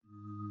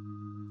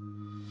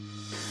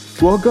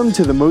Welcome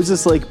to the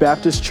Moses Lake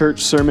Baptist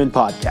Church Sermon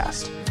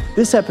Podcast.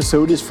 This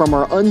episode is from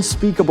our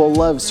Unspeakable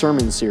Love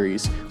sermon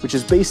series, which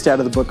is based out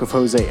of the book of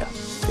Hosea.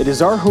 It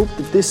is our hope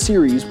that this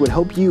series would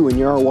help you in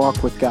your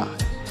walk with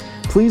God.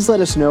 Please let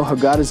us know how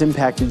God has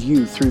impacted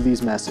you through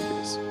these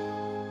messages.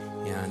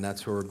 Yeah, and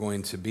that's where we're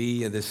going to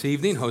be this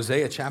evening,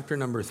 Hosea chapter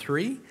number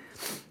 3.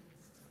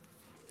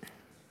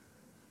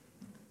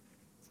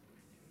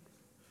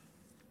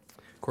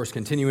 Of course,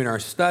 continuing our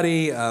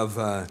study of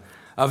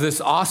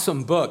this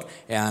awesome book,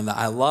 and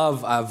I've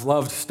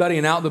loved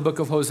studying out the book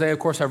of Hosea. Of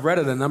course, I've read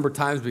it a number of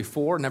times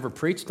before, never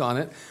preached on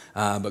it,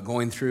 but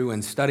going through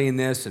and studying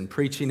this and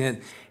preaching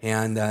it,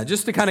 and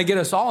just to kind of get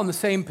us all on the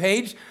same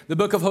page, the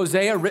book of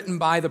Hosea, written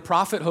by the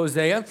prophet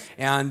Hosea,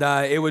 and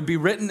it would be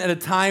written at a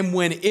time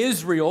when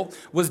Israel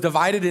was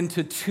divided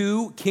into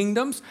two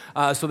kingdoms.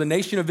 So the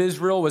nation of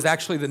Israel was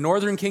actually the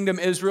northern kingdom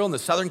Israel and the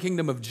southern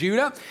kingdom of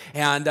Judah,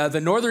 and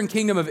the northern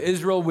kingdom of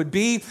Israel would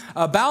be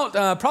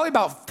probably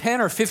about 10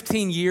 or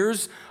 15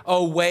 years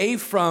away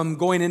from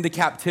going into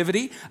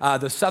captivity.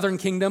 The southern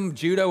kingdom,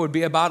 Judah, would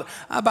be about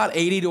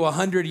 80 to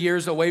 100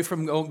 years away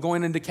from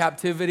going into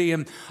captivity.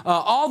 And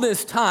all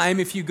this time,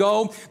 if you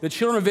go, the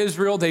children of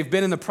Israel, they've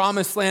been in the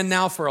promised land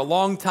now for a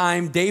long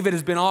time. David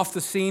has been off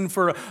the scene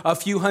for a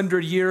few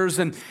hundred years.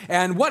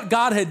 And what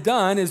God had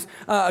done is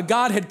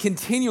God had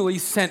continually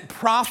sent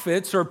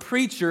prophets or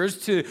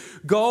preachers to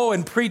go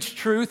and preach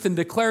truth and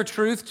declare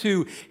truth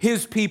to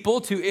his people,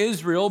 to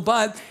Israel.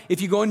 But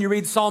if you go and you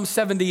read Psalm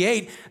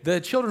 78, the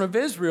children of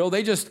Israel,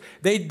 they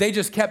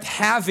just kept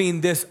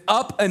having this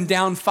up and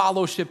down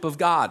fellowship of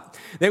God.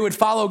 They would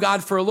follow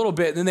God for a little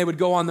bit, and then they would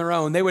go on their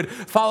own. They would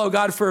follow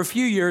God for a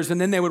few years, and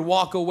then they would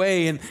walk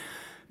away. And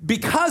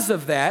because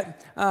of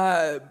that,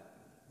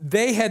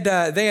 they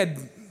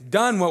had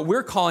done what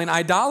we're calling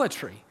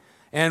idolatry,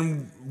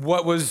 and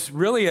what was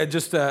really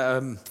just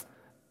an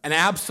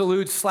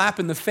absolute slap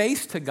in the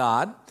face to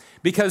God,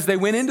 because they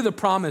went into the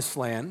promised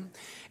land,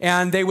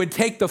 and they would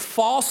take the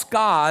false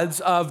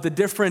gods of the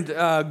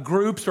different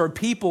groups or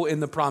people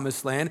in the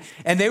promised land,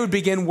 and they would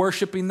begin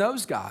worshiping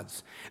those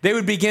gods. They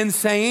would begin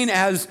saying,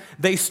 as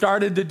they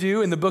started to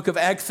do in the book of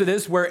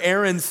Exodus, where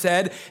Aaron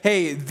said,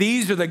 hey,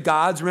 these are the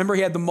gods. Remember,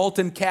 he had the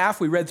molten calf.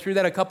 We read through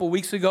that a couple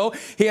weeks ago.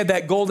 He had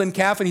that golden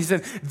calf, and he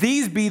said,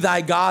 these be thy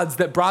gods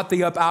that brought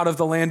thee up out of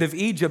the land of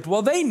Egypt.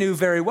 Well, they knew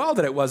very well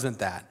that it wasn't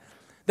that.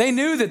 They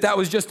knew that that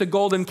was just a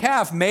golden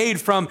calf made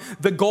from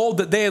the gold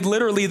that they had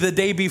literally the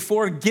day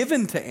before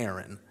given to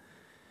Aaron.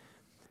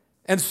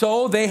 And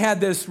so they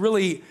had this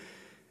really,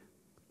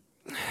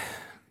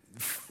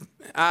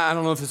 I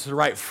don't know if this is the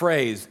right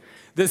phrase,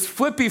 this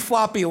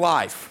flippy-floppy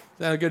life.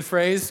 Is that a good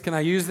phrase? Can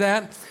I use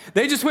that?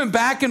 They just went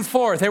back and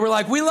forth. They were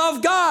like, we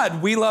love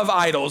God. We love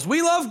idols.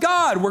 We love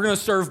God. We're going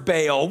to serve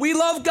Baal. We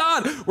love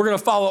God. We're going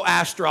to follow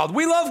Ashtaroth.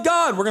 We love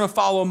God. We're going to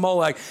follow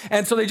Molech.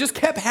 And so they just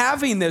kept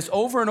having this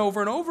over and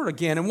over and over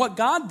again. And what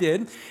God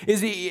did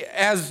is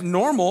as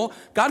normal,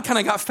 God kind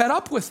of got fed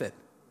up with it.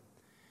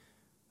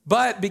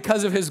 But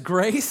because of his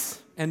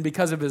grace and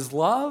because of his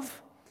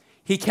love,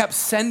 he kept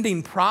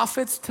sending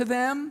prophets to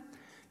them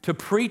to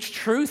preach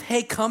truth.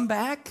 Hey, come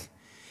back.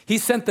 He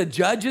sent the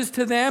judges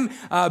to them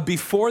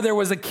before there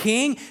was a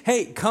king.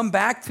 Hey, come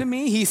back to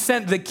me. He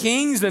sent the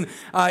kings, and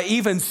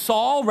even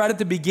Saul right at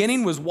the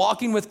beginning was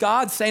walking with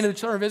God, saying to the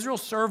children of Israel,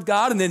 serve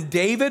God. And then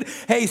David,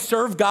 hey,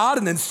 serve God.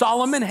 And then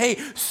Solomon, hey,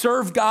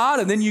 serve God.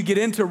 And then you get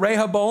into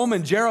Rehoboam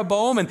and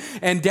Jeroboam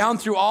and down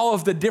through all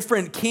of the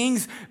different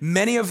kings,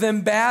 many of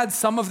them bad,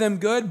 some of them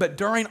good. But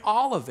during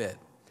all of it,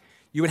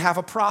 you would have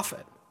a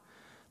prophet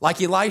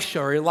like Elisha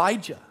or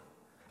Elijah,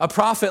 a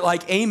prophet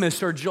like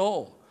Amos or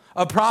Joel,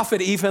 a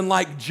prophet even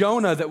like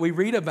Jonah that we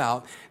read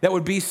about that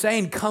would be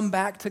saying, come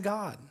back to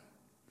God.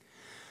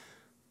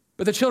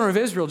 But the children of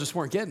Israel just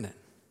weren't getting it.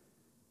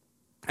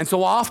 And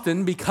so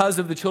often, because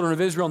of the children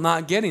of Israel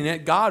not getting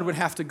it, God would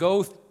have to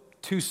go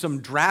to some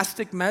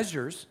drastic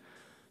measures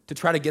to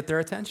try to get their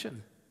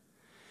attention.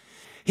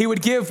 He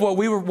would give what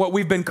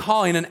we've been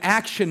calling an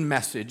action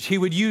message. He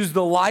would use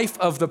the life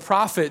of the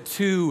prophet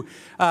to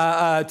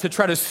try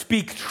to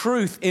speak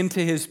truth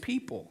into his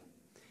people.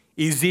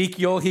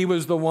 Ezekiel, he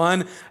was the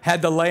one,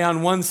 had to lay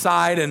on one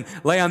side and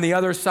lay on the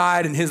other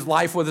side, and his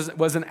life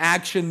was an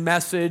action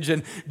message,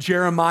 and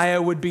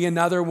Jeremiah would be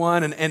another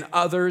one, and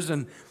others.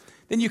 And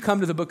then you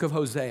come to the book of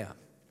Hosea.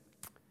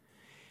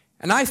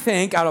 And I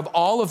think out of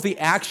all of the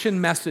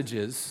action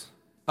messages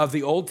of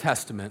the Old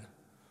Testament,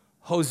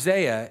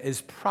 Hosea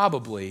is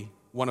probably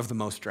one of the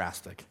most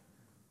drastic.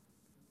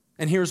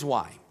 And here's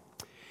why.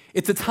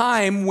 It's a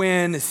time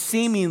when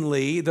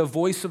seemingly the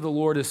voice of the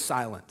Lord is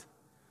silent.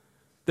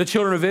 The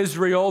children of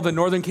Israel, the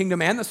northern kingdom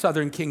and the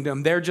southern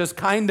kingdom, they're just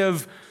kind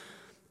of,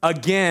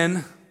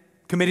 again,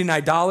 committing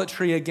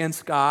idolatry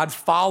against God,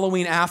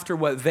 following after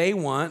what they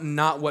want and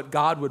not what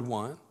God would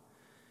want.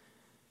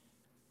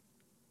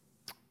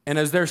 And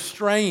as they're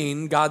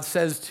straying, God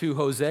says to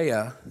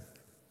Hosea,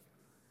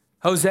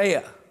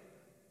 Hosea,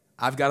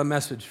 I've got a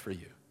message for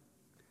you.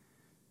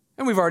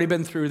 And we've already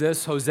been through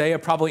this. Hosea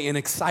probably in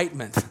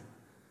excitement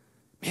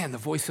Man, the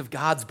voice of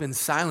God's been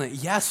silent.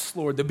 Yes,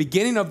 Lord, the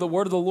beginning of the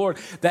word of the Lord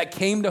that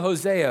came to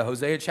Hosea,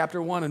 Hosea chapter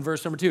 1 and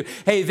verse number 2.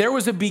 Hey, there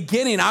was a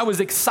beginning. I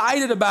was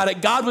excited about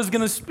it. God was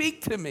going to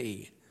speak to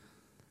me.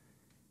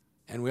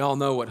 And we all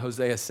know what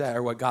Hosea said,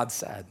 or what God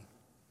said.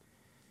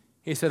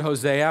 He said,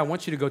 Hosea, I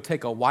want you to go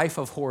take a wife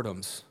of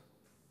whoredoms,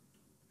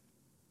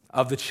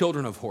 of the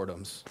children of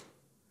whoredoms,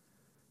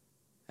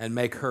 and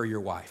make her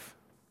your wife.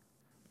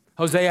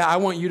 Hosea, I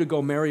want you to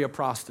go marry a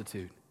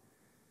prostitute.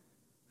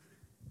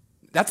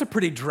 That's a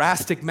pretty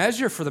drastic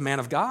measure for the man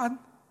of God.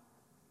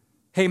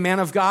 Hey, man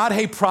of God,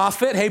 hey,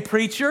 prophet, hey,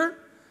 preacher,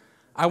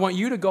 I want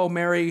you to go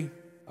marry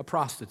a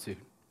prostitute.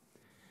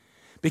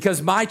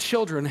 Because my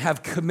children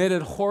have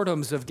committed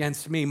whoredoms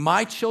against me.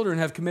 My children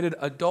have committed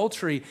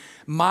adultery.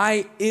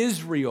 My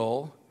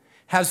Israel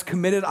has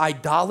committed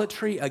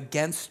idolatry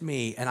against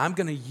me, and I'm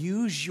going to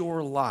use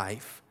your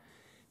life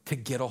to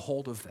get a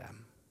hold of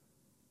them.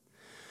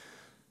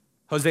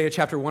 Hosea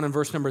chapter 1 and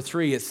verse number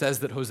 3, it says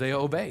that Hosea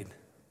obeyed.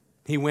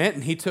 He went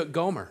and he took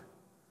Gomer,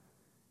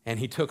 and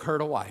he took her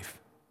to wife.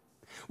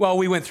 Well,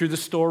 we went through the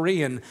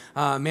story, and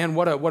man,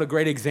 what a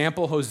great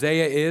example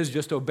Hosea is,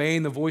 just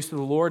obeying the voice of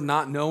the Lord,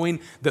 not knowing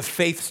the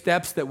faith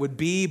steps that would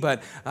be.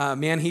 But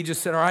man, he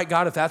just said, "All right,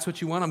 God, if that's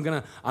what you want,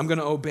 I'm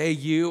gonna obey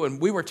you." And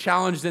we were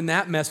challenged in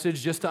that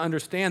message just to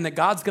understand that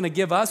God's going to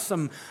give us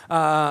some.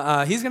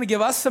 He's going to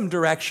give us some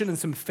direction and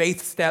some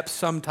faith steps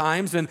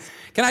sometimes. And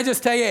can I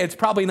just tell you, it's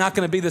probably not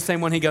going to be the same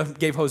one he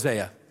gave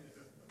Hosea.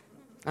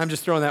 I'm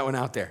just throwing that one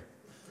out there.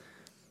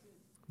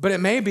 But it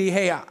may be,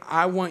 hey,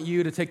 I want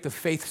you to take the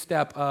faith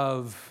step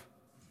of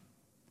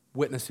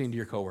witnessing to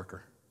your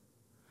coworker.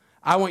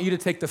 I want you to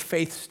take the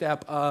faith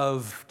step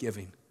of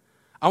giving.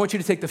 I want you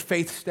to take the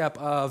faith step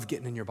of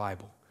getting in your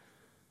Bible.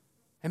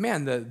 And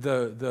man,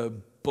 the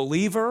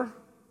believer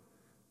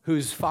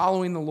who's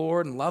following the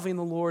Lord and loving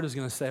the Lord is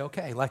going to say,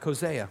 okay, like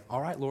Hosea, all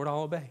right, Lord,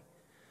 I'll obey.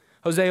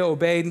 Hosea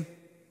obeyed.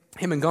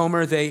 Him and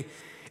Gomer, they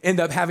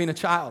end up having a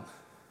child.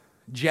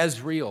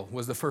 Jezreel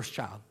was the first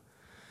child.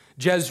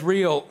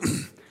 Jezreel,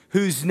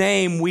 whose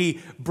name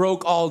we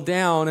broke all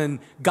down, and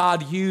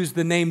God used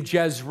the name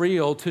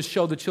Jezreel to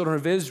show the children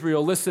of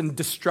Israel, listen,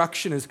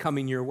 destruction is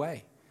coming your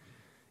way.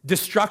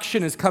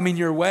 Destruction is coming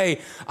your way.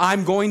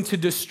 I'm going to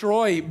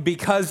destroy,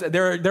 because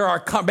there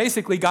are,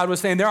 basically God was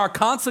saying, there are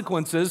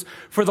consequences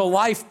for the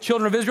life,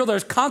 children of Israel,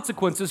 there's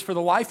consequences for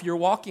the life you're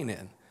walking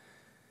in.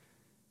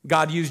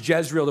 God used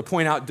Jezreel to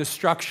point out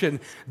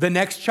destruction. The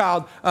next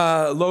child,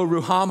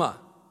 Lo-Ruhamah.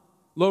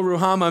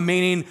 Lo-Ruhamah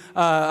meaning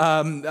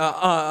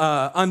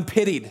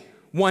unpitied,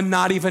 one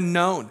not even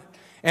known.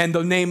 And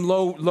the name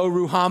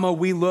Lo-Ruhamah,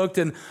 we looked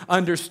and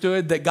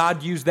understood that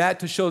God used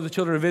that to show the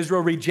children of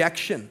Israel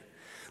rejection.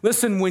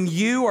 Listen, when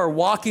you are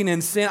walking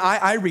in sin,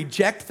 I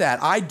reject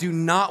that. I do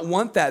not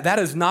want that. That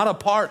is not a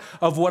part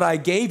of what I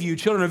gave you.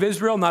 Children of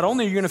Israel, not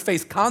only are you going to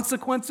face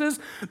consequences,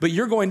 but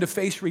you're going to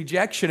face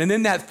rejection. And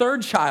then that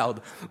third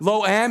child,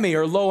 Lo-Ami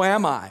or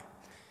Lo-Ami.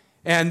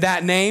 And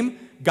that name,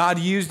 God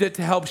used it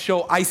to help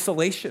show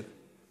isolation.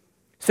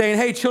 Saying,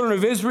 hey, children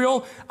of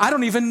Israel, I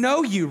don't even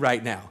know you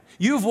right now.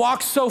 You've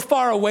walked so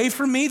far away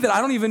from me that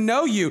I don't even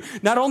know you.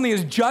 Not only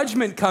is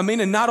judgment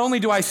coming, and not only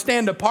do I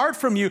stand apart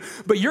from you,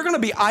 but you're going to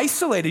be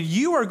isolated.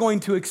 You are going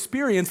to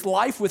experience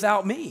life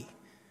without me.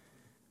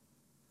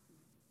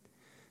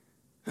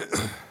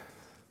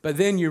 But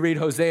then you read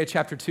Hosea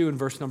chapter 2 and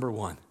verse number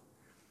 1.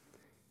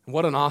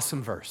 What an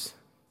awesome verse.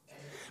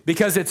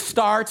 Because it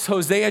starts,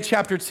 Hosea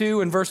chapter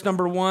 2 and verse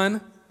number 1.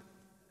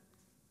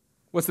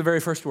 What's the very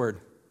first word?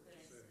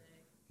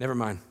 Never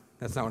mind.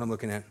 That's not what I'm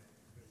looking at.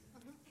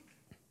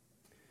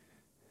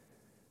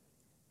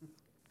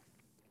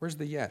 Where's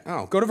the yet?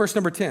 Oh, go to verse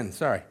number 10.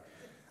 Sorry.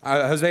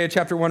 Hosea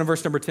chapter 1 and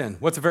verse number 10.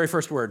 What's the very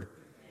first word?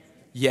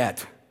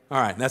 Yet.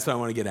 All right, that's what I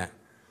want to get at.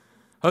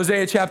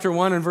 Hosea chapter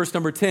 1 and verse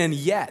number 10,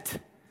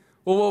 yet.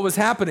 Well, what was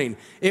happening?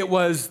 It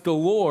was the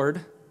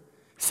Lord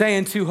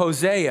saying to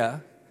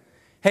Hosea,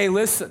 hey,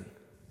 listen,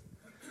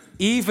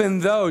 even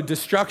though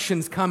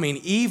destruction's coming,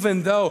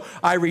 even though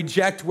I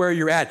reject where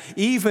you're at,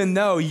 even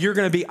though you're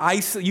going to be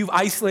you've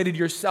isolated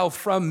yourself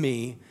from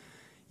me,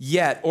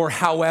 yet, or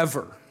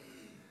however,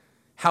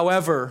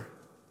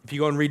 if you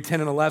go and read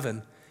 10 and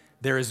 11,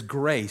 there is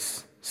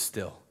grace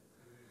still.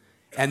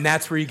 And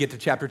that's where you get to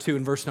chapter 2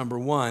 and verse number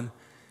 1,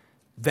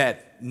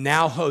 that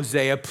now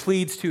Hosea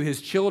pleads to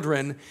his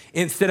children,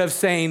 instead of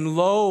saying,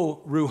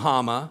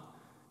 Lo-Ruhamah,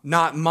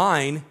 not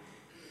mine,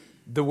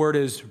 the word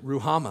is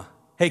Ruhamah.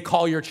 Hey,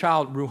 call your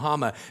child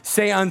Ruhamah.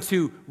 Say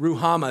unto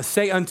Ruhamah,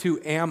 say unto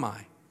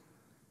Ami.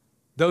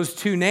 Those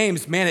two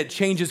names, man, it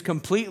changes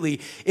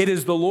completely. It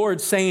is the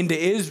Lord saying to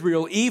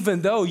Israel,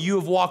 even though you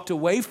have walked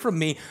away from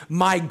me,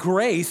 my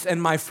grace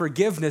and my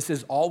forgiveness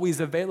is always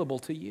available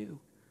to you.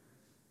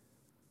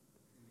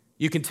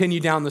 You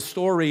continue down the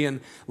story, and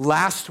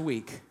last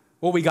week,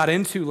 what we got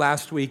into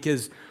last week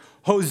is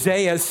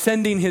Hosea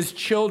sending his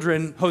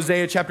children,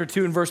 Hosea chapter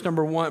 2 and verse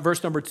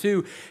number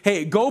 2,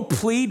 hey, go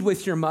plead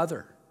with your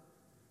mother.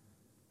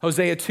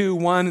 Hosea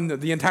 2:1,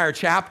 and the entire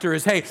chapter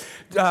is, hey,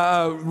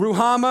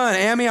 Ruhamah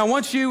and Ami, I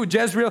want you,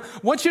 Jezreel, I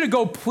want you to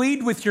go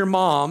plead with your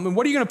mom. And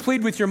what are you going to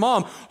plead with your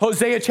mom?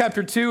 Hosea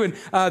chapter 2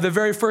 and the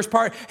very first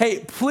part, hey,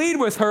 plead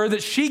with her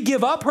that she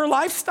give up her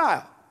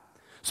lifestyle.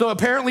 So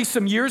apparently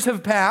some years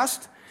have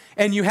passed,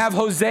 and you have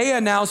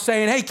Hosea now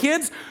saying, hey,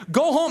 kids,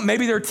 go home.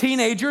 Maybe they're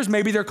teenagers,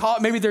 maybe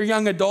they're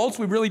young adults.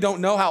 We really don't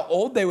know how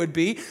old they would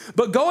be.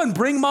 But go and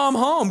bring mom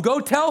home.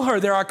 Go tell her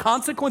there are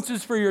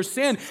consequences for your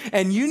sin.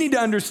 And you need to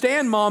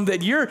understand, mom,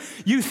 that you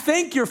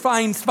think you're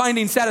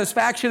finding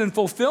satisfaction and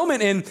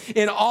fulfillment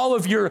in all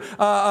of your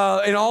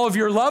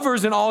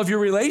lovers and all of your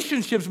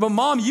relationships. But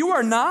mom, you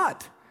are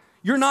not.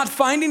 You're not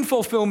finding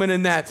fulfillment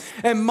in that.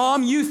 And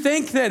mom, you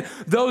think that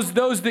those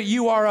that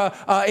you are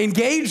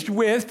engaged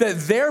with, that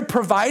they're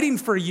providing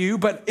for you,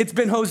 but it's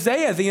been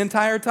Hosea the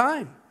entire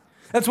time.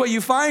 That's what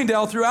you find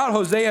all throughout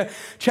Hosea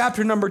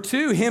chapter number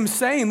 2, him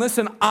saying,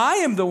 listen, I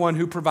am the one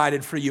who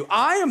provided for you.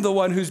 I am the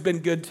one who's been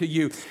good to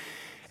you.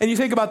 And you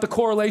think about the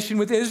correlation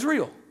with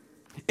Israel.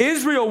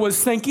 Israel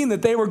was thinking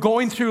that they were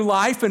going through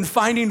life and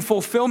finding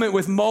fulfillment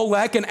with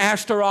Molech and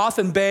Ashtaroth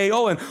and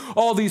Baal and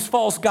all these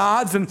false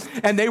gods. And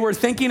they were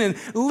thinking, and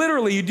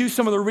literally you do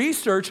some of the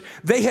research,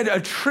 they had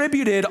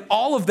attributed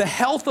all of the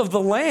health of the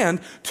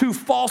land to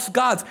false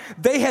gods.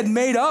 They had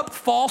made up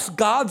false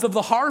gods of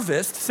the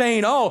harvest,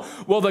 saying, oh,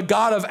 well, the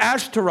God of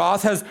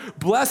Ashtaroth has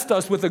blessed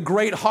us with a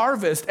great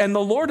harvest. And the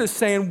Lord is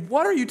saying,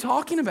 what are you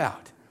talking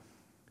about?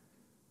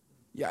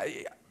 Yeah,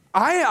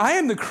 I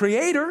am the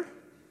creator.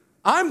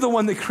 I'm the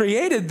one that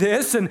created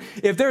this, and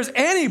if there's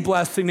any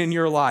blessing in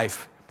your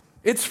life,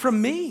 it's from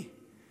me.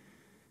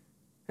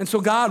 And so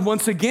God,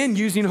 once again,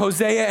 using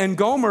Hosea and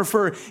Gomer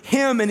for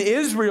him and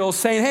Israel,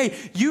 saying, hey,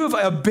 you have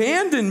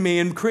abandoned me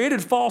and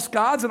created false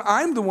gods, and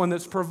I'm the one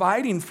that's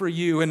providing for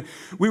you. And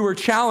we were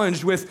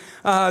challenged with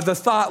the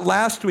thought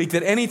last week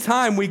that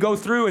anytime we go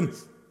through and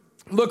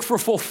look for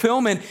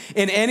fulfillment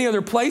in any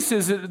other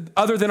places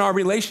other than our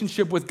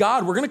relationship with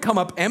God, we're going to come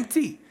up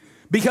empty.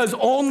 Because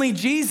only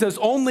Jesus,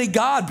 only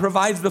God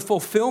provides the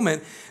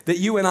fulfillment that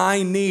you and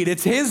I need.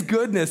 It's His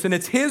goodness and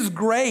it's His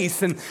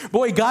grace. And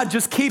boy, God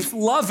just keeps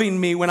loving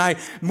me when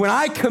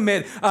I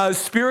commit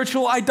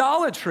spiritual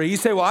idolatry. You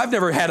say, well, I've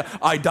never had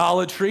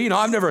idolatry.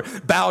 I've never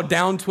bowed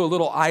down to a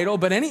little idol.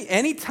 But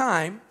any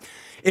time,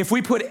 if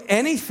we put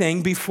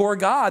anything before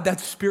God,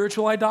 that's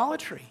spiritual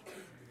idolatry.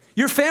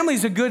 Your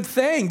family's a good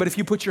thing, but if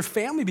you put your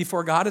family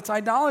before God, it's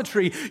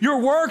idolatry. Your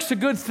work's a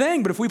good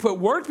thing, but if we put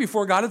work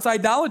before God, it's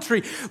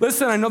idolatry.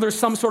 Listen, I know there's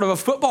some sort of a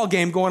football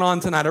game going on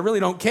tonight. I really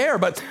don't care,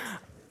 but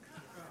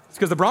it's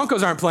because the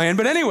Broncos aren't playing.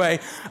 But anyway,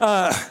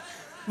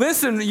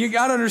 listen, you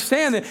got to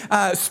understand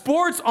that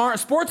sports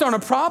aren't a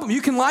problem.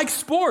 You can like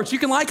sports. You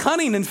can like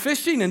hunting and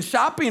fishing and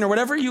shopping or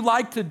whatever you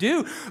like to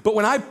do. But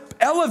when I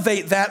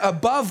elevate that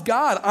above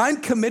God, I'm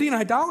committing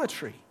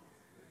idolatry.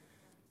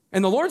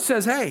 And the Lord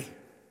says, hey,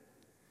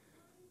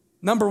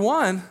 number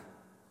one,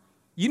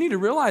 you need to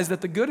realize that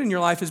the good in your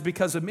life is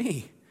because of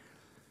me.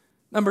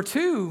 Number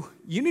two,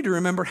 you need to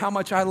remember how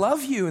much I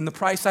love you and the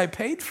price I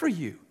paid for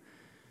you.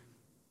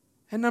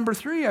 And number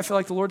three, I feel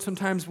like the Lord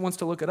sometimes wants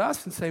to look at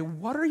us and say,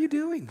 what are you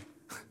doing?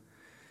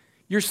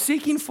 You're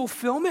seeking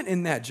fulfillment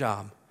in that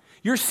job.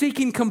 You're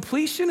seeking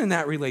completion in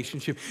that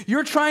relationship.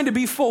 You're trying to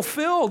be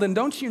fulfilled, and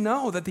don't you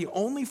know that the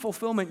only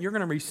fulfillment you're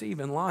going to receive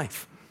in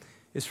life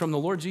is from the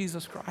Lord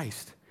Jesus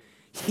Christ?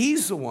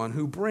 He's the one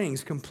who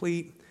brings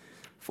complete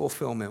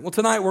fulfillment. Well,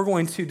 tonight we're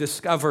going to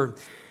discover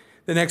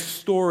the next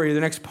story, the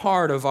next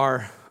part of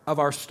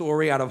our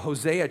story out of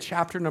Hosea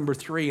chapter number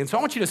 3. And so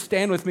I want you to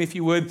stand with me if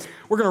you would.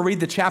 We're going to read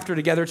the chapter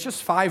together. It's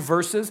just 5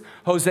 verses,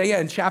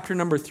 Hosea in chapter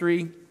number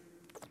 3.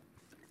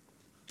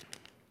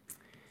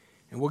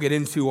 And we'll get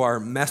into our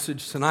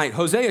message tonight.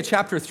 Hosea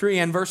chapter 3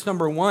 and verse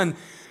number 1,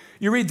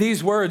 you read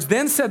these words,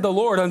 "Then said the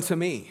Lord unto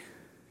me,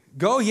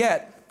 Go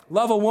yet,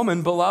 love a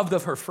woman beloved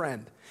of her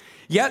friend.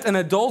 Yet an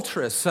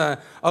adulteress,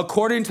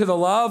 according to the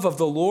love of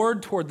the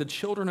Lord toward the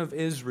children of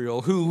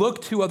Israel, who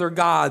look to other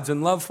gods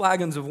and love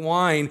flagons of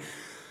wine.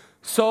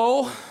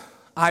 So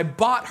I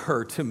bought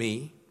her to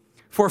me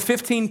for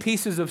 15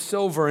 pieces of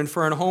silver and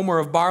for an homer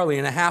of barley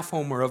and a half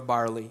homer of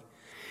barley.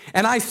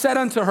 And I said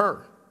unto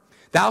her,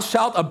 Thou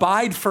shalt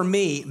abide for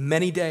me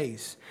many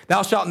days.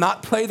 Thou shalt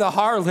not play the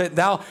harlot.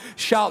 Thou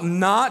shalt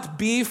not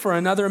be for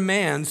another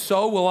man.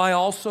 So will I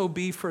also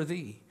be for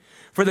thee.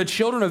 For the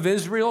children of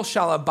Israel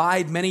shall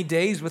abide many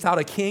days without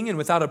a king and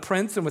without a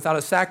prince and without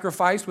a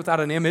sacrifice, without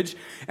an image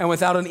and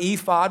without an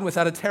ephod and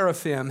without a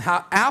teraphim.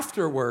 How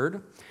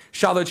afterward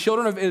shall the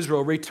children of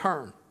Israel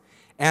return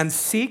and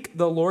seek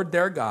the Lord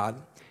their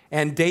God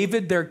and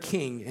David their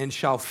king, and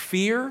shall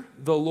fear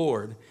the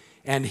Lord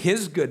and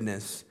his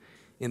goodness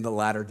in the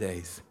latter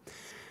days."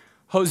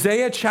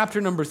 Hosea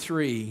chapter number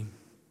 3,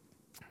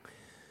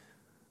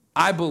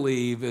 I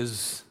believe,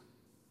 is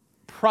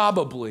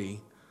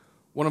probably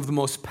one of the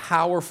most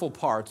powerful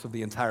parts of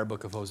the entire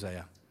book of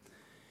Hosea.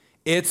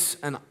 It's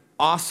an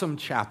awesome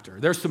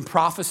chapter. There's some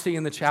prophecy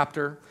in the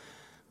chapter,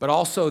 but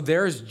also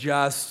there's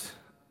just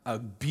a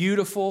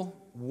beautiful,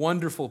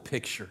 wonderful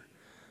picture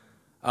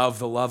of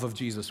the love of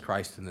Jesus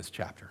Christ in this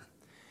chapter.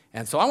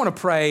 And so I want to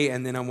pray,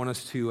 and then I want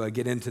us to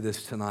get into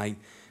this tonight.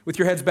 With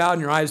your heads bowed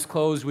and your eyes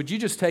closed, would you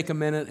just take a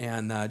minute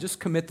and just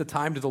commit the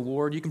time to the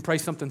Lord? You can pray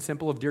something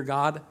simple of, Dear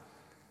God,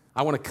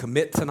 I want to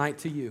commit tonight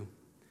to you.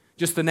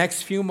 Just the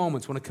next few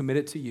moments, I want to commit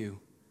it to you.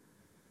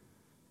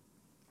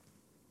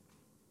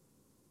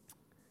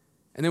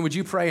 And then would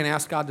you pray and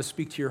ask God to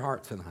speak to your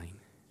heart tonight?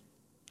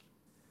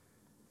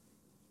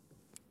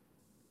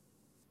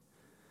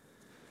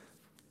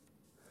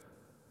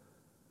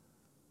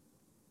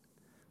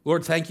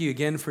 Lord, thank you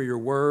again for your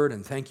word,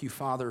 and thank you,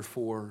 Father,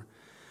 for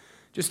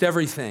just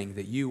everything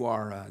that you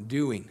are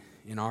doing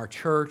in our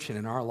church and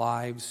in our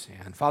lives.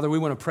 And Father, we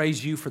want to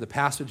praise you for the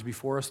passage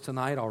before us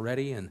tonight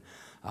already, and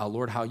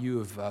Lord, how you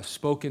have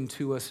spoken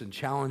to us and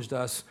challenged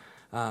us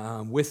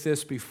with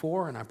this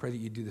before, and I pray that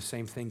you'd do the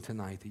same thing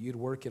tonight, that you'd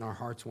work in our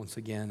hearts once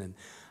again. And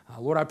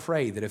Lord, I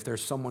pray that if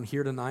there's someone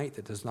here tonight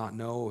that does not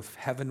know if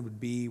heaven would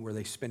be where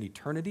they spend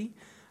eternity,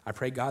 I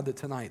pray, God, that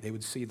tonight they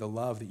would see the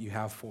love that you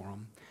have for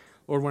them.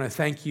 Lord, I want to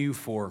thank you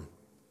for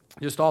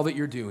just all that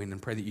you're doing,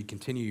 and pray that you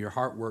continue your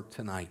heart work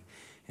tonight.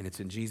 And it's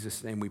in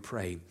Jesus' name we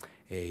pray.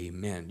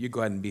 Amen. You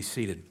go ahead and be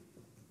seated.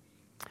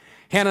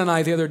 Hannah and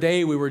I, the other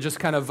day, we were just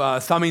kind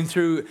of thumbing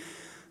through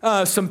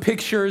some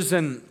pictures,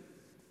 and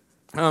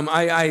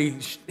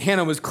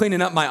Hannah was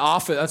cleaning up my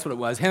office. That's what it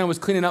was. Hannah was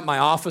cleaning up my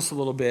office a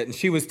little bit, and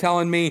she was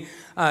telling me,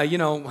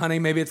 honey,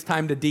 maybe it's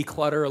time to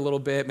declutter a little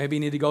bit. Maybe you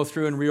need to go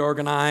through and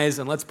reorganize,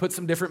 and let's put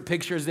some different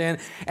pictures in.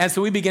 And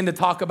so we began to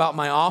talk about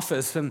my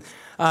office, and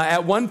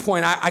at one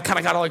point, I kind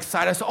of got all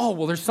excited. I said,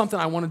 there's something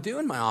I want to do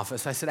in my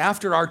office. I said,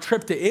 after our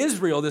trip to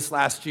Israel this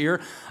last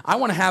year, I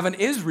want to have an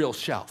Israel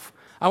shelf.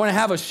 I want to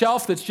have a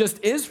shelf that's just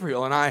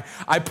Israel. And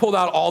I pulled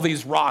out all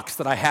these rocks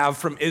that I have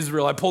from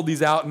Israel. I pulled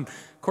these out, and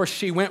of course,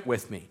 she went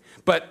with me.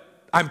 But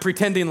I'm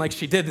pretending like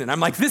she didn't. I'm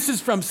like, this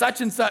is from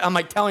such and such. I'm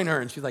like telling her,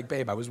 and she's like,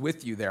 babe, I was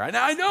with you there.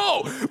 I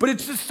know, but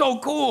it's just so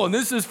cool. And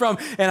this is from,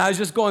 and I was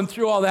just going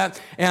through all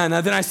that. And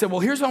then I said,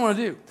 well, here's what I want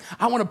to do.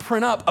 I want to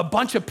print up a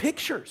bunch of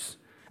pictures.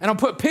 And I'll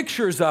put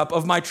pictures up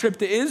of my trip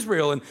to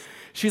Israel. And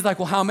she's like,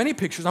 well, how many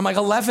pictures? I'm like,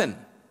 11.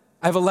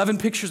 I have 11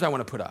 pictures I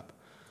want to put up.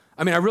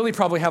 I mean, I really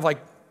probably have like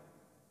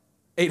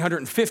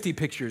 850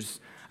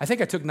 pictures. I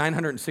think I took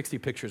 960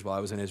 pictures while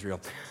I was in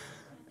Israel.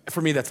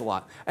 For me, that's a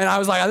lot. And I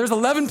was like, there's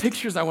 11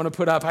 pictures I want to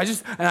put up.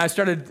 I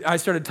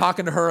started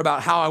talking to her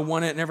about how I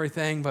want it and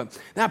everything. But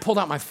then I pulled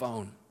out my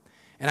phone,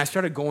 and I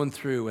started going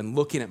through and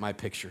looking at my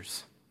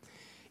pictures.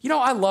 You know,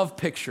 I love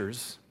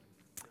pictures.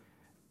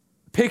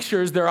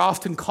 Pictures, they're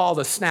often called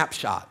a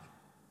snapshot.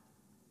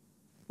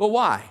 Well,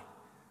 why?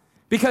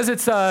 Because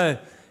it's a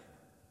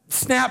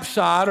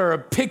snapshot or a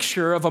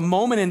picture of a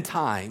moment in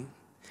time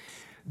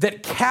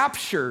that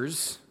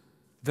captures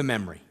the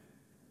memory.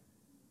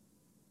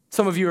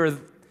 Some of you are,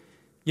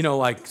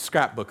 like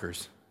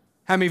scrapbookers.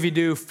 How many of you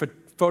do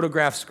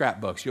photograph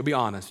scrapbooks? You'll be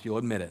honest, you'll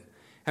admit it.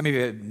 How many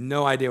of you have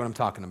no idea what I'm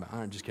talking about?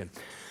 I'm just kidding.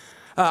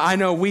 I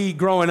know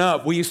growing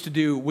up, we used to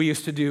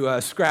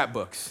do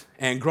scrapbooks.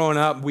 And growing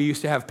up, we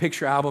used to have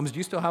picture albums. Do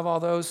you still have all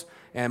those?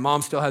 And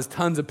Mom still has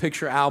tons of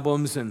picture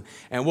albums, and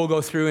we'll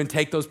go through and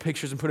take those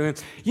pictures and put them in.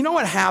 You know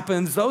what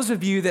happens? Those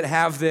of you that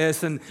have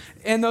this, and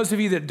those of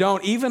you that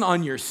don't, even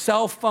on your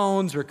cell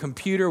phones or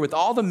computer with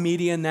all the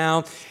media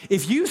now,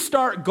 if you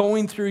start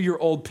going through your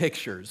old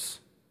pictures,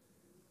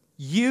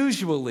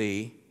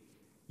 usually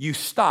you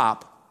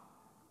stop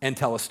and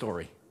tell a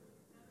story.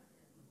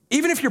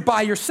 Even if you're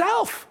by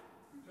yourself,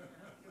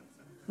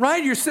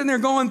 right? You're sitting there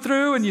going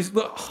through, and you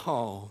look,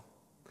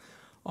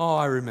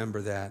 I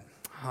remember that.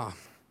 Oh.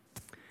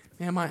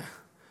 Man,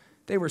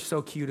 they were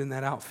so cute in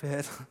that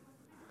outfit.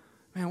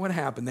 Man, what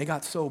happened? They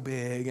got so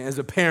big. And as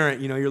a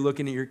parent, you're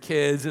looking at your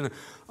kids, and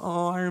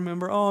I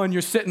remember, and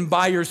you're sitting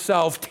by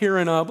yourself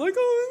tearing up, like,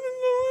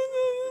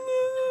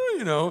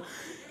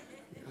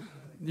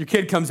 Your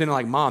kid comes in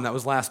like, Mom, that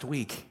was last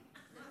week.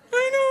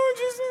 I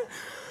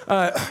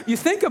know, you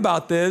think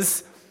about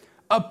this,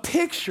 a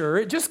picture,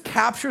 it just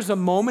captures a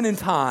moment in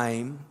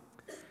time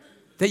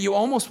that you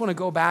almost want to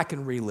go back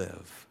and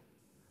relive.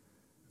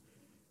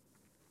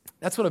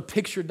 That's what a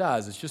picture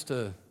does. It's just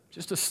a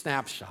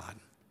snapshot.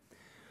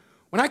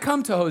 When I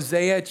come to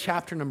Hosea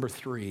chapter number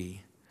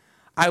 3,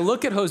 I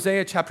look at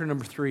Hosea chapter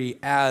number 3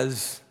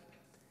 as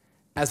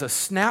a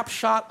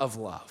snapshot of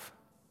love.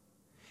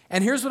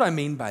 And here's what I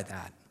mean by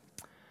that.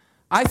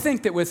 I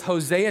think that with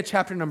Hosea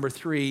chapter number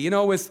 3,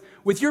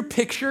 with your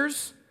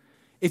pictures,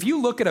 if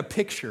you look at a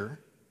picture,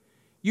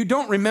 you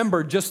don't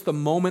remember just the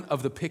moment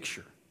of the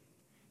picture.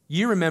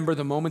 You remember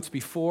the moments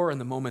before and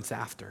the moments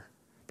after.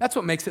 That's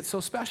what makes it so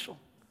special.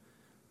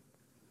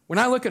 When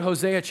I look at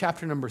Hosea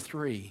chapter number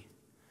 3,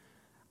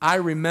 I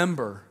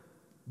remember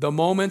the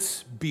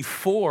moments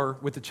before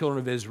with the children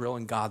of Israel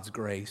and God's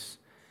grace.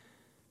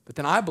 But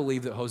then I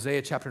believe that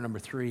Hosea chapter number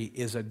 3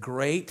 is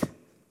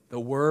the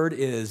word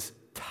is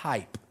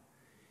type.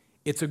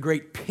 It's a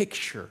great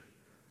picture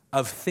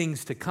of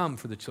things to come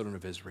for the children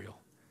of Israel.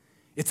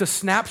 It's a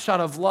snapshot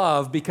of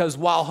love, because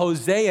while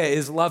Hosea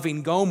is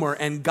loving Gomer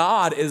and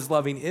God is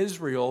loving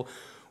Israel,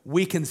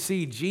 we can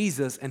see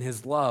Jesus and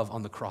his love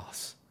on the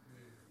cross.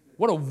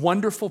 What a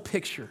wonderful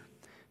picture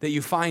that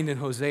you find in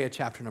Hosea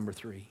chapter number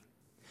 3.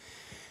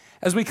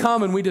 As we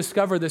come and we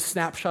discover this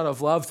snapshot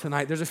of love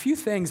tonight, there's a few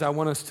things I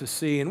want us to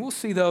see, and we'll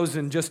see those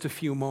in just a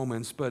few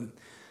moments. But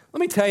let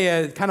me tell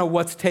you kind of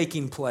what's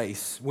taking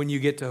place when you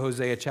get to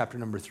Hosea chapter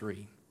number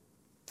 3.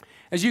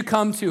 As you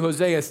come to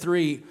Hosea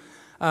 3,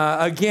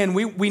 again,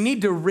 we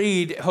need to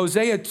read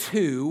Hosea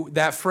 2,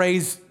 that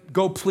phrase,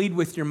 go plead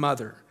with your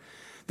mother.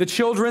 The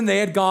children, they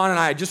had gone, and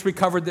I just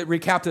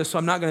recapped this, so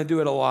I'm not going to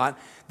do it a lot.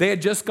 They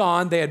had just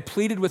gone, they had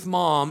pleaded with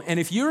mom, and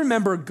if you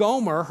remember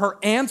Gomer, her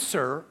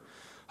answer,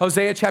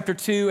 Hosea chapter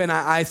 2, and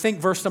I think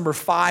verse number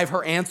 5,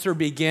 her answer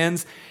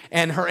begins,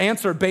 and her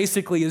answer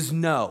basically is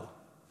no.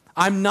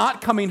 I'm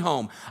not coming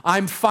home.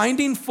 I'm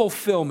finding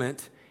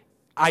fulfillment.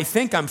 I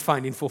think I'm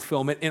finding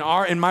fulfillment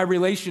in my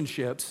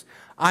relationships.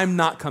 I'm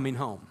not coming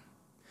home.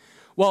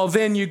 Well,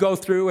 then you go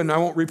through, and I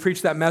won't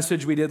repreach that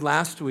message we did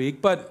last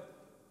week, but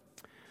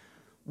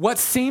what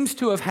seems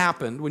to have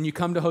happened when you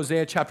come to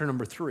Hosea chapter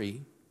number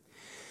 3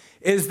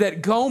 is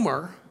that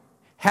Gomer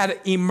had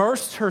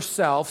immersed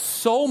herself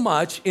so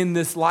much in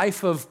this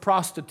life of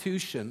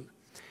prostitution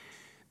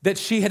that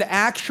she had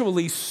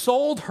actually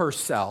sold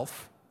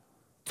herself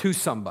to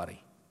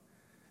somebody.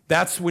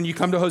 That's when you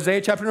come to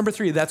Hosea chapter number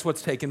 3, that's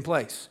what's taken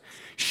place.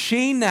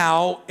 She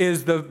now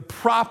is the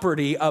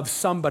property of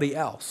somebody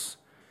else,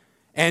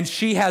 and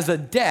she has a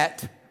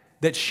debt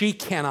that she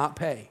cannot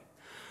pay.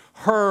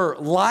 Her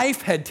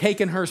life had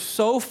taken her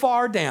so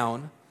far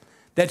down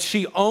that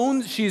she's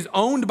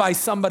owned by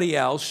somebody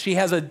else. She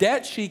has a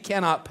debt she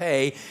cannot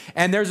pay,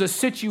 and there's a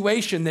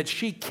situation that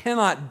she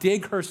cannot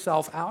dig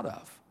herself out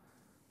of.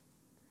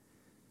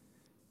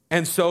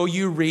 And so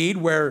you read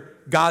where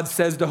God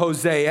says to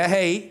Hosea,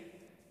 hey,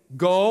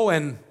 go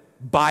and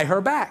buy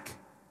her back.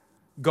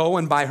 Go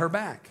and buy her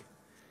back.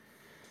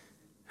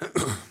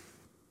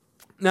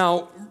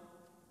 Now,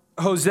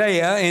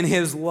 Hosea, in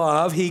his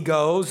love, he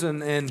goes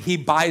and he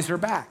buys her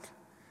back.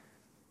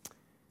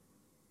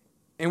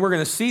 And we're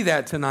going to see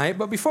that tonight.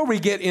 But before we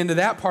get into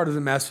that part of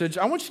the message,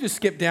 I want you to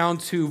skip down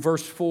to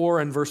verse 4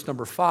 and verse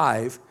number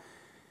 5.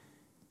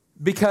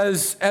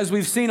 Because as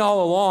we've seen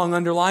all along,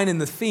 underlying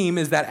the theme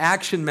is that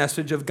action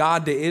message of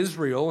God to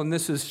Israel. And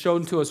this is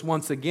shown to us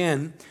once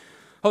again.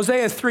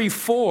 Hosea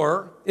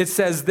 3:4, it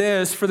says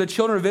this, for the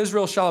children of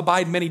Israel shall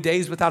abide many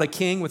days without a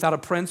king, without a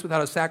prince,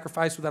 without a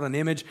sacrifice, without an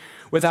image,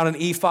 without an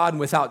ephod, and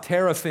without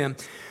teraphim.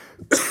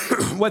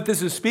 What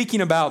this is speaking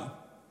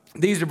about,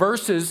 these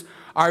verses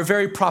are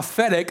very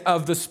prophetic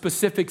of the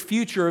specific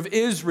future of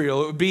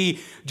Israel. It would be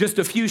just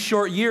a few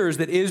short years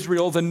that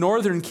Israel, the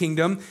northern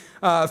kingdom,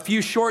 a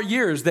few short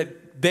years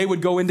that they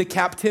would go into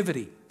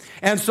captivity.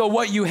 And so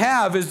what you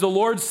have is the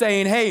Lord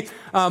saying, hey,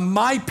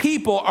 my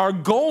people are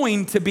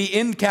going to be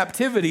in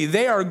captivity.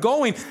 They are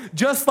going,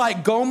 just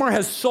like Gomer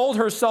has sold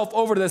herself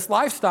over to this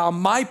lifestyle,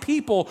 my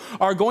people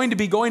are going to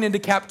be going into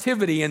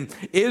captivity. In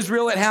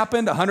Israel it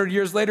happened, 100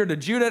 years later to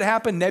Judah it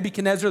happened,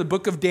 Nebuchadnezzar, the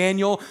book of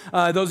Daniel.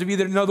 Those of you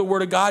that know the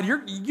word of God,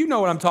 you know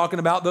what I'm talking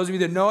about. Those of you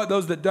that know it,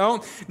 those that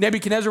don't,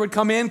 Nebuchadnezzar would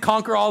come in,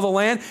 conquer all the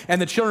land, and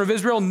the children of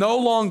Israel no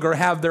longer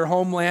have their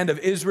homeland of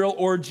Israel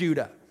or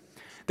Judah.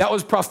 That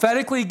was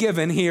prophetically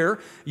given here.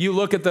 You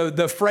look at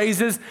the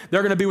phrases,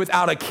 they're going to be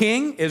without a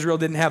king. Israel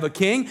didn't have a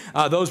king.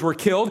 Those were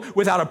killed.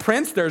 Without a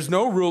prince, there's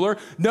no ruler.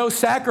 No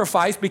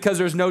sacrifice because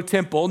there's no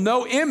temple.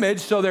 No image,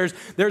 so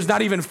there's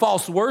not even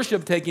false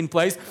worship taking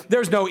place.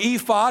 There's no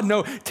ephod,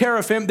 no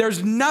teraphim.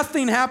 There's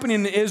nothing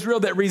happening in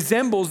Israel that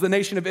resembles the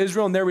nation of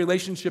Israel and their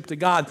relationship to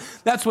God.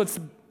 That's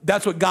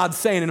what God's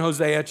saying in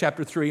Hosea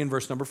chapter 3 and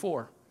verse number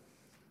 4.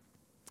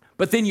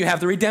 But then you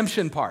have the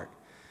redemption part.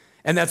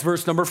 And that's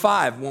verse number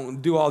 5.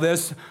 Won't do all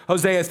this.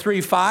 Hosea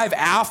 3:5.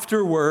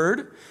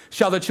 Afterward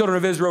shall the children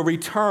of Israel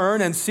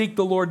return and seek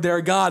the Lord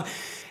their God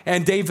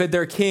and David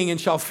their king,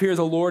 and shall fear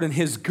the Lord and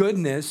his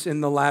goodness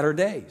in the latter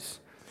days.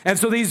 And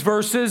so these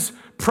verses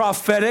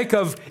prophetic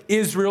of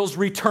Israel's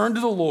return to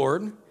the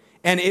Lord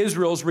and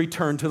Israel's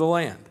return to the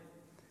land.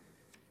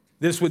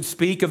 This would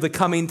speak of the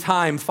coming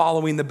time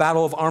following the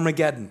battle of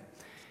Armageddon.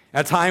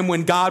 A time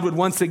when God would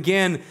once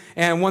again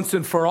and once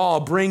and for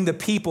all bring the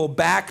people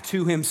back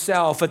to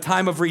himself. A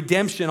time of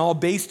redemption all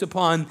based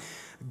upon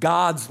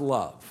God's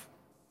love.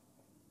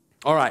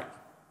 All right.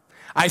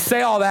 I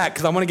say all that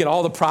because I want to get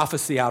all the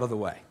prophecy out of the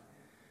way.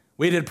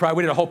 We did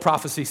a whole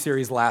prophecy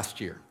series last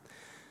year.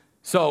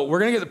 So we're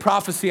going to get the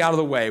prophecy out of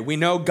the way. We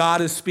know God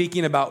is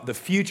speaking about the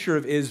future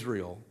of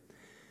Israel.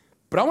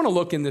 But I want to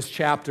look in this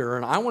chapter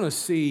and I want to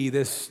see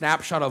this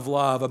snapshot of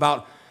love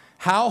about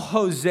how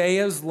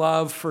Hosea's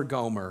love for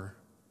Gomer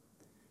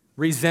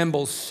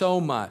resembles so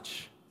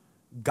much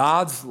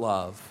God's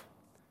love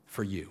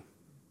for you.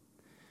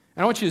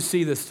 And I want you to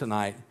see this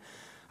tonight.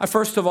 I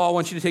first of all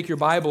want you to take your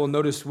Bible and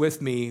notice with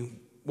me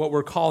what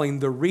we're calling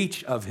the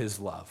reach of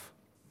his love.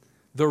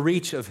 The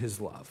reach of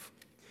his love.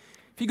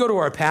 If you go to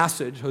our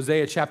passage,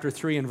 Hosea chapter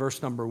 3 and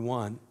verse number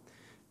 1,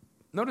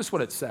 notice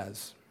what it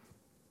says.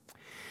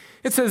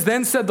 It says,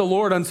 then said the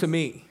Lord unto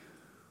me,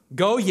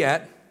 go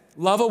yet,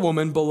 love a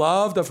woman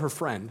beloved of her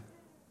friend.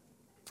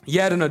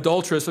 yet an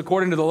adulteress,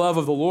 according to the love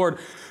of the Lord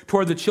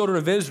toward the children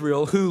of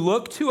Israel, who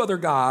look to other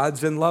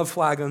gods and love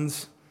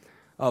flagons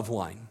of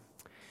wine.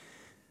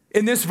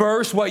 In this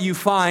verse, what you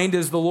find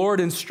is the Lord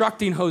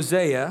instructing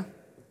Hosea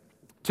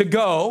to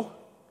go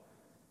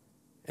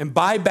and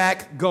buy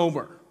back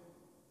Gomer.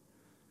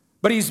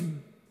 But he's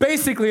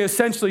basically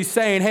essentially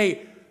saying,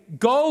 hey,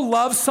 go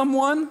love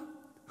someone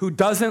who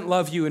doesn't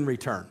love you in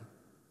return.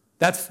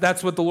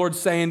 That's what the Lord's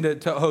saying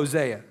to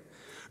Hosea.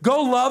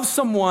 Go love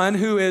someone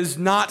who is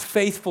not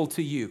faithful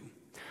to you.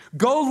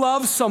 Go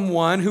love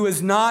someone who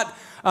is not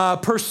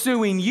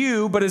pursuing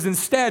you, but is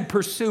instead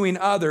pursuing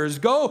others.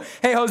 Go,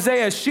 hey,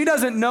 Hosea, she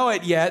doesn't know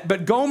it yet,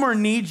 but Gomer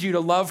needs you to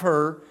love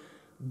her.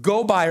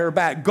 Go buy her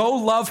back. Go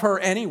love her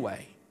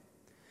anyway.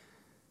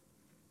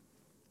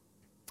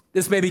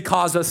 This maybe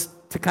cause us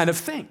to kind of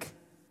think.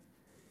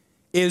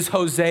 Is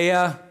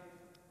Hosea,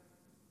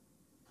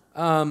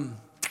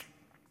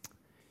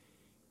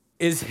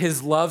 is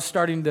his love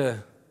starting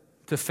to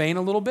faint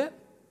a little bit?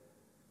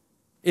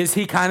 Is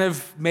he kind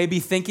of maybe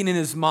thinking in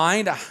his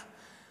mind,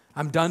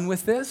 I'm done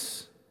with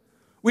this?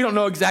 We don't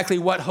know exactly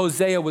what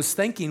Hosea was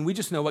thinking. We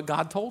just know what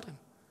God told him.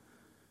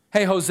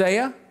 Hey,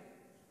 Hosea,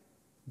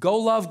 go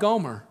love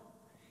Gomer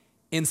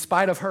in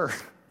spite of her.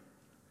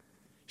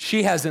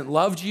 She hasn't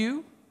loved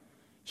you.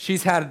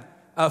 She's had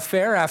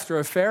affair after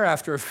affair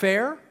after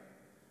affair.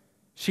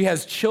 She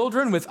has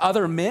children with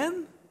other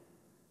men,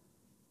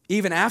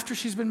 even after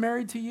she's been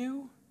married to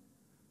you.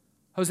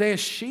 Hosea,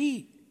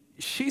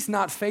 she's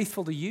not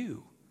faithful to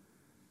you,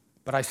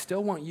 but I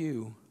still want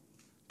you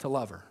to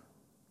love her.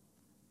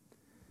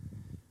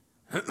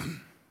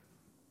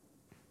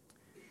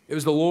 It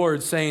was the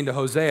Lord saying to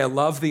Hosea,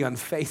 love the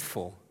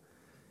unfaithful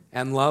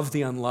and love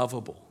the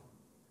unlovable.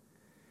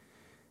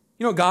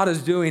 You know what God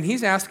is doing?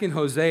 He's asking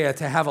Hosea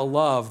to have a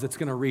love that's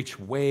going to reach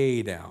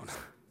way down.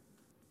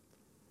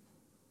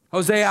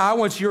 Hosea, I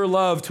want your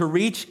love to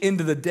reach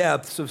into the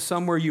depths of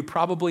somewhere you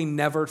probably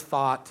never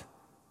thought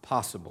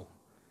possible.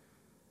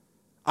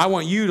 I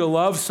want you to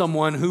love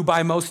someone who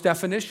by most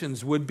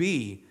definitions would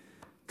be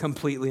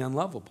completely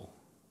unlovable.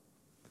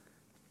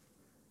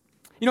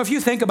 You know, if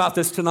you think about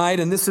this tonight,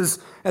 and this is,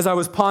 as I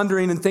was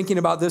pondering and thinking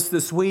about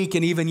this week,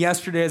 and even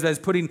yesterday as I was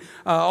putting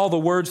all the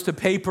words to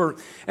paper,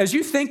 as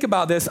you think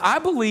about this, I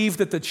believe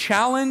that the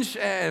challenge,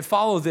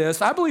 follow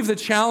this, I believe the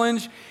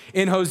challenge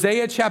in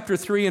Hosea chapter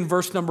 3 and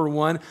verse number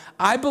 1,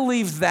 I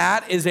believe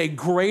that is a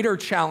greater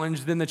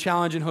challenge than the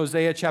challenge in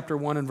Hosea chapter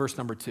 1 and verse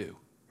number 2.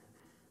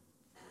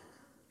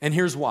 And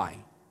here's why.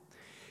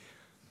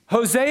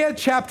 Hosea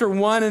chapter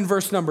 1 and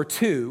verse number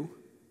 2,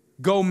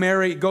 go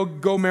marry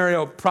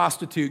a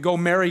prostitute, go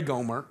marry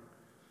Gomer.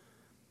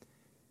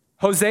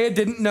 Hosea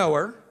didn't know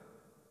her.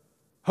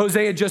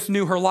 Hosea just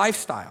knew her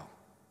lifestyle.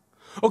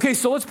 Okay,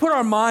 so let's put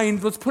our mind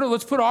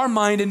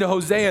into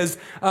Hosea's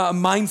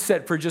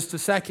mindset for just a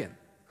second.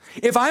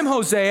 If I'm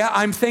Hosea,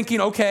 I'm thinking,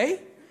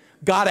 okay,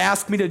 God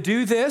asked me to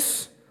do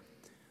this.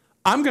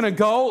 I'm going to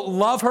go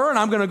love her and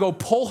I'm going to go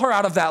pull her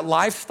out of that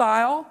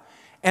lifestyle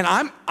and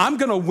I'm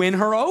going to win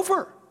her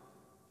over.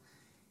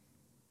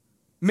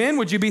 Men,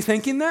 would you be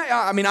thinking that?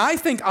 I mean, I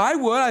think I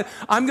would.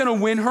 I'm going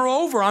to win her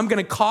over. I'm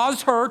going to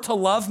cause her to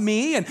love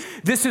me, and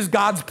this is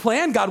God's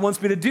plan. God wants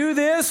me to do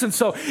this, and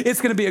so it's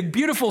going to be a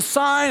beautiful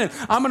sign, and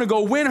I'm going to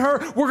go win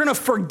her. We're going to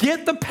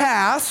forget the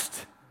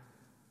past,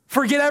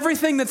 forget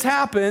everything that's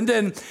happened,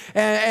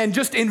 and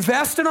just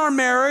invest in our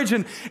marriage.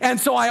 And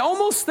so I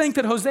almost think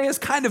that Hosea is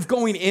kind of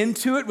going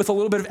into it with a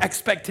little bit of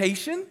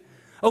expectation,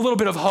 a little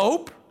bit of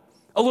hope,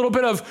 a little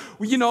bit of,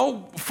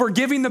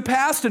 forgiving the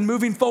past and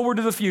moving forward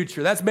to the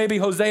future. That's maybe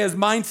Hosea's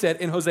mindset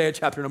in Hosea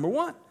chapter number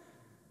 1.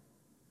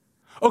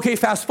 Okay,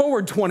 fast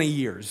forward 20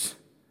 years.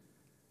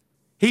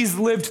 He's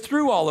lived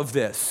through all of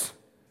this.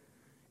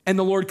 And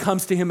the Lord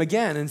comes to him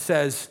again and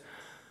says,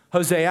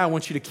 Hosea, I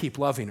want you to keep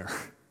loving her.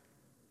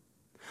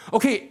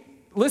 Okay,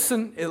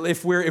 listen,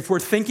 if we're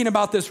thinking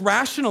about this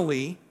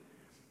rationally,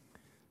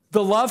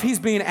 the love he's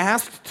being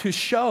asked to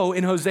show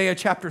in Hosea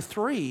chapter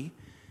 3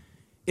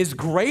 is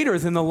greater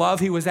than the love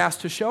he was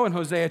asked to show in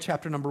Hosea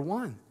chapter number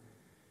 1.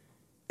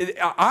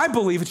 I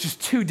believe it's just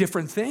two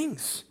different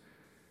things.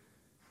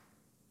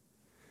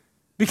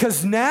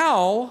 Because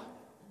now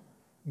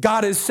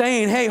God is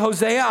saying, hey,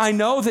 Hosea, I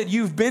know that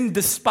you've been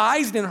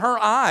despised in her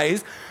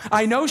eyes.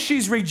 I know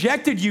she's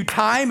rejected you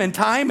time and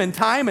time and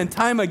time and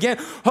time again.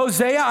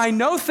 Hosea, I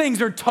know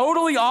things are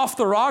totally off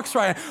the rocks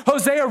right now.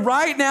 Hosea,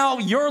 right now,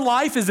 your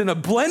life is in a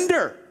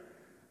blender.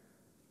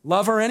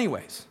 Love her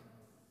anyways.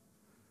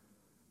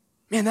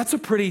 Man, that's a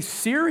pretty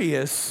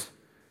serious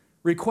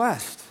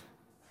request.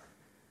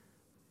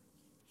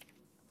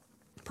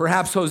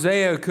 Perhaps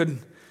Hosea could,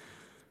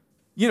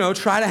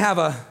 try to have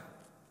a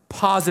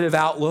positive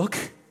outlook.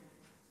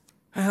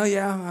 Well,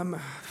 yeah,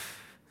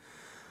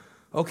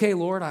 okay,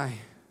 Lord,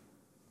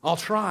 I'll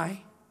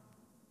try.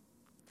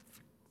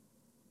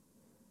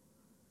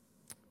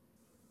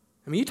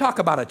 I mean, you talk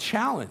about a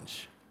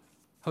challenge.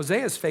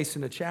 Hosea's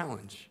facing a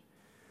challenge.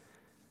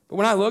 But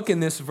when I look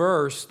in this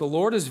verse, the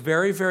Lord is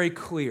very, very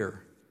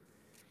clear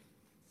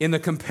in the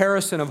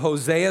comparison of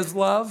Hosea's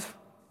love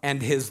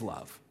and his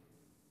love.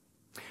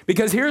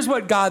 Because here's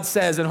what God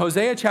says in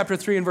Hosea chapter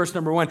 3 and verse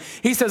number 1.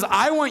 He says,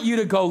 I want you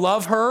to go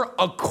love her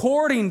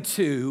according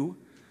to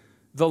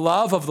the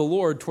love of the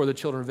Lord toward the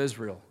children of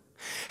Israel.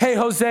 Hey,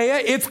 Hosea,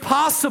 it's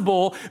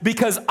possible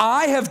because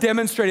I have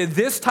demonstrated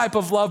this type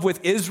of love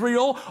with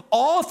Israel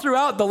all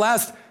throughout the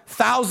last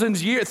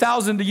thousand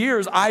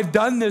years. I've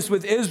done this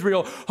with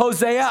Israel.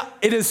 Hosea,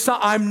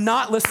 I am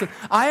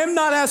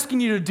not asking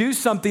you to do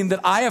something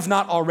that I have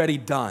not already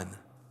done.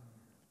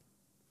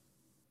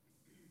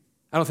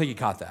 I don't think you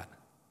caught that.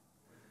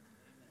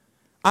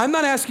 I'm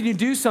not asking you to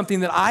do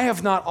something that I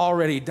have not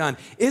already done.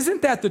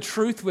 Isn't that the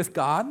truth with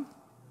God?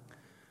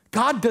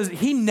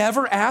 He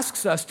never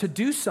asks us to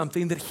do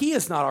something that he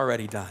has not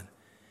already done.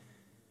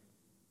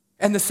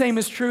 And the same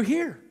is true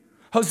here.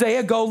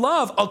 Hosea, go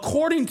love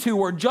according to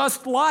or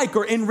just like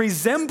or in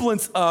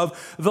resemblance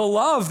of the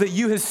love that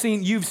you've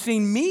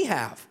seen me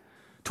have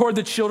toward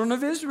the children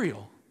of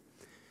Israel.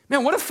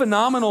 Man, what a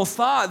phenomenal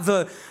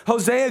thought.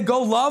 Hosea,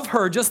 go love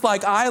her just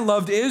like I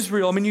loved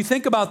Israel. I mean, you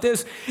think about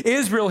this.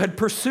 Israel had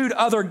pursued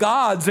other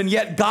gods, and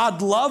yet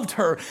God loved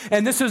her.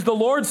 And this is the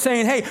Lord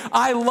saying, hey,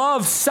 I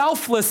love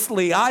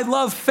selflessly. I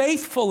love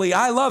faithfully.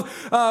 I love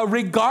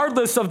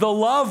regardless of the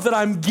love that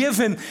I'm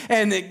given.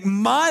 And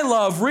my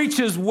love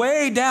reaches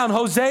way down.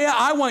 Hosea,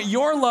 I want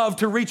your love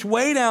to reach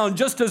way down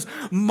just as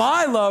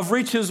my love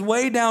reaches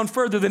way down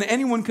further than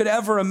anyone could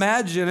ever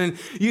imagine. And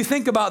you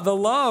think about the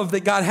love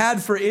that God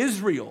had for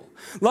Israel.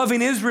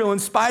 Loving Israel in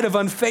spite of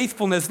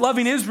unfaithfulness,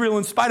 loving Israel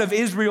in spite of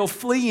Israel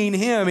fleeing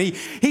him.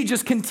 He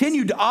just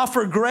continued to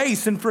offer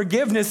grace and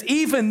forgiveness,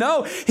 even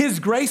though his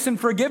grace and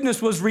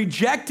forgiveness was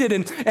rejected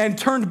and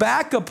turned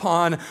back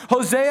upon.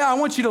 Hosea, I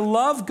want you to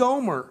love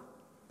Gomer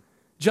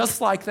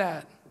just like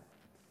that.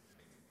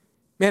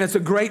 Man, it's a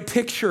great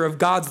picture of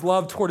God's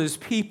love toward his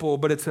people,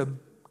 but it's a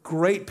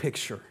great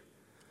picture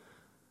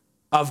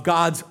of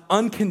God's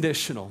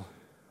unconditional,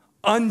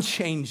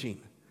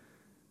 unchanging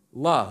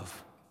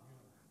love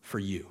for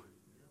you.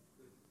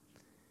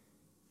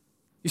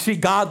 You see,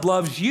 God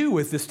loves you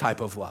with this type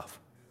of love.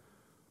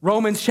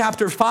 Romans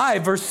chapter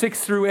 5, verse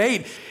 6 through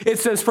 8, it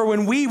says, for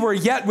when we were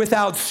yet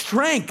without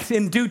strength,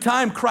 in due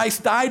time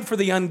Christ died for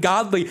the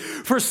ungodly.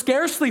 For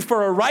scarcely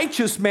for a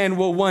righteous man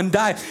will one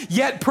die,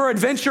 yet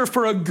peradventure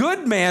for a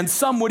good man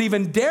some would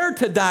even dare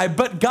to die.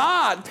 But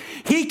God,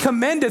 he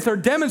commendeth or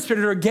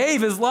demonstrated or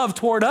gave his love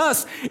toward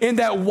us in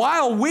that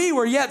while we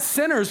were yet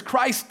sinners,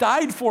 Christ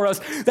died for us.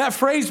 That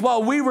phrase,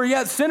 while we were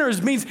yet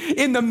sinners, means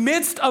in the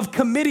midst of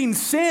committing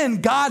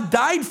sin, God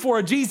died for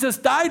us. Jesus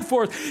died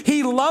for us.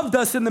 He loved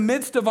us in the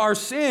midst of our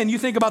sin. You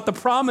think about the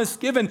promise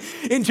given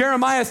in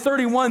Jeremiah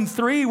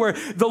 31:3,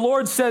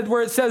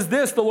 where it says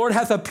this, the Lord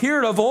hath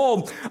appeared of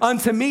old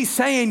unto me,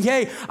 saying,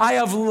 yea, I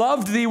have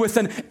loved thee with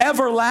an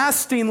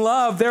everlasting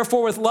love.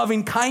 Therefore with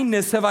loving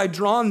kindness have I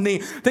drawn thee.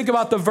 Think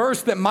about the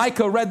verse that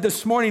Micah read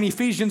this morning,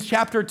 Ephesians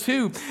chapter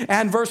 2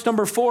 and verse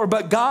number 4.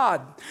 But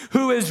God,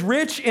 who is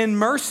rich in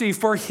mercy,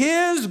 for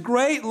his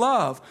great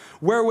love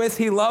wherewith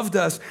he loved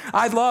us.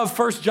 I love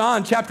 1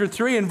 John chapter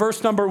 3 and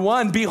verse number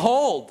 1.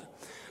 Behold.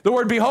 The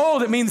word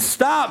behold, it means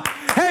stop.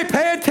 Hey,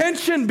 pay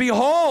attention.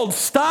 Behold,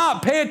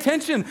 stop, pay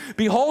attention.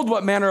 Behold,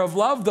 what manner of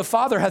love the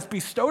Father hath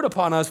bestowed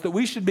upon us, that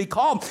we should be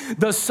called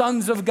the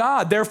sons of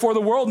God. Therefore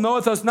the world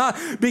knoweth us not,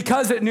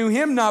 because it knew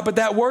him not. But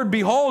that word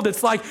behold,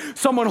 it's like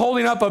someone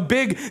holding up a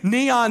big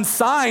neon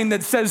sign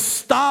that says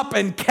stop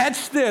and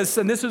catch this.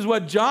 And this is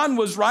what John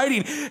was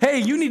writing. Hey,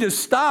 you need to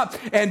stop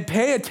and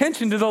pay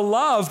attention to the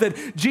love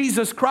that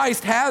Jesus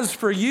Christ has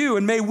for you.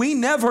 And may we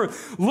never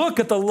look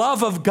at the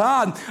love of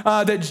God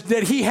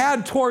that he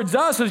had towards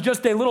us as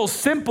just a little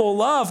simple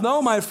love.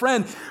 No, my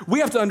friend,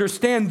 we have to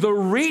understand the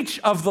reach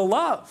of the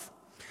love.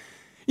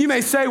 You may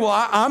say, well,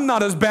 I'm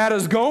not as bad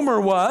as Gomer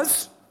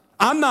was.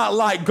 I'm not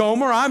like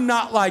Gomer. I'm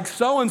not like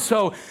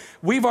so-and-so.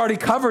 We've already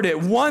covered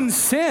it. One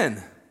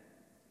sin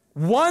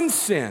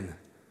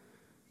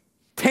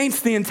taints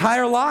the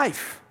entire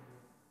life.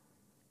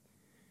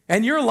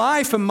 And your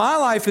life and my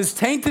life is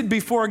tainted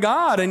before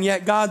God, and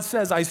yet God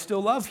says, I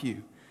still love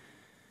you.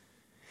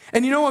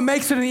 And you know what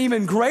makes it an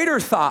even greater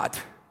thought?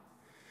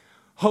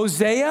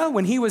 Hosea,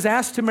 when he was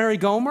asked to marry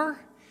Gomer,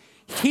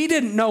 he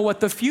didn't know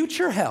what the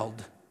future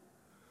held.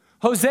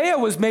 Hosea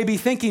was maybe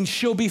thinking,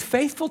 she'll be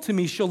faithful to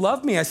me, she'll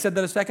love me. I said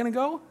that a second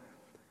ago.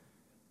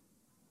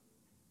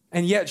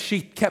 And yet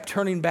she kept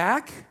turning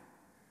back.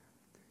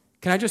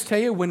 Can I just tell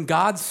you, when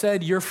God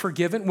said you're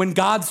forgiven, when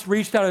God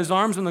reached out his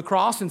arms on the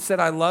cross and said,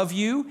 I love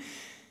you,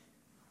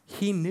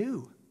 he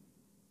knew.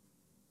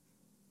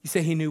 You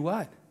say he knew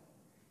what?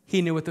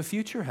 He knew what the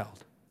future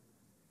held.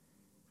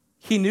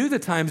 He knew the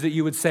times that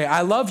you would say,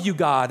 I love you,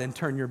 God, and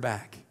turn your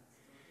back.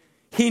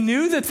 He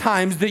knew the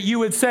times that you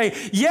would say,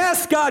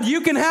 yes, God,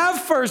 you can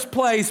have first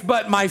place,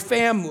 but my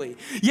family.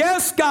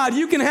 Yes, God,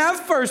 you can have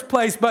first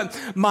place, but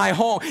my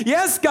home.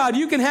 Yes, God,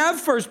 you can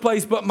have first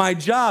place, but my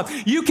job.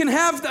 You can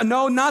have,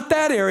 no, not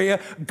that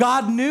area.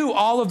 God knew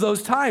all of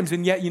those times,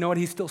 and yet you know what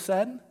he still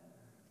said?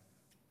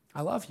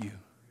 I love you.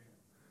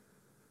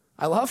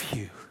 I love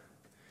you.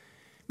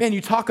 Man,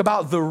 you talk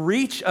about the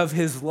reach of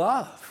his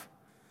love.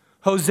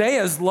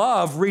 Hosea's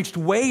love reached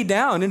way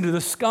down into the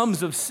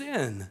scums of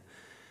sin. And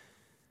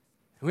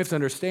we have to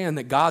understand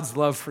that God's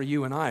love for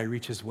you and I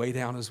reaches way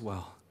down as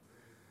well.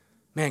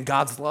 Man,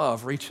 God's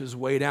love reaches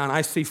way down.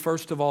 I see,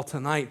 first of all,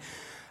 tonight,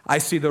 I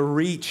see the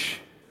reach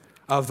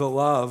of the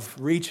love,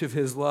 reach of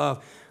his love.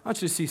 I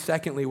want you to see,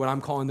 secondly, what I'm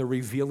calling the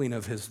revealing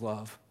of his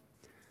love.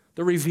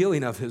 The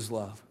revealing of his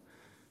love.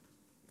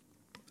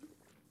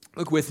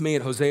 Look with me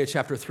at Hosea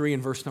chapter 3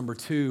 and verse number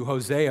 2.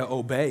 Hosea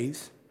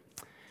obeys.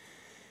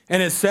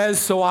 And it says,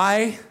 so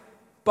I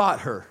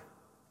bought her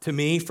to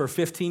me for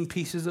 15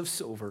 pieces of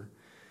silver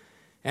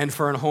and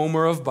for an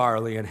homer of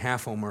barley and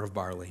half homer of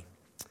barley.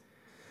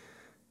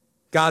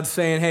 God's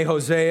saying, hey,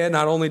 Hosea,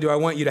 not only do I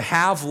want you to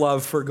have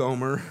love for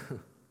Gomer,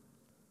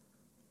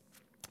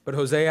 but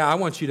Hosea, I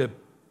want you to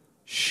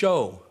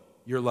show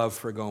your love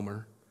for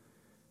Gomer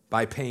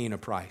by paying a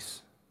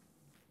price.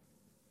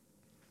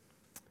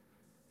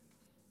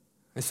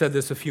 I said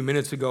this a few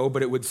minutes ago,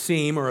 but it would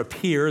seem or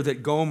appear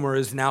that Gomer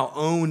is now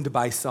owned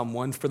by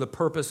someone for the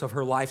purpose of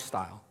her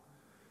lifestyle.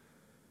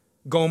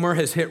 Gomer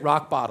has hit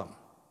rock bottom.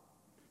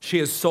 She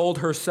has sold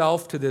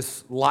herself to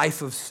this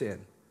life of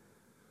sin.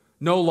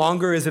 No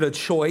longer is it a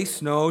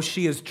choice. No,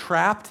 she is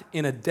trapped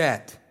in a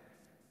debt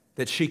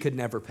that she could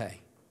never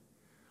pay.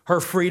 Her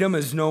freedom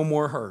is no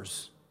more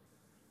hers.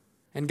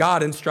 And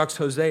God instructs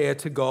Hosea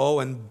to go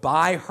and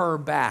buy her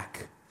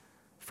back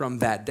from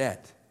that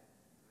debt.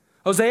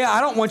 Hosea,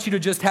 I don't want you to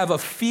just have a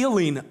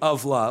feeling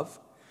of love.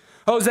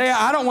 Hosea,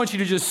 I don't want you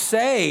to just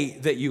say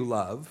that you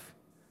love.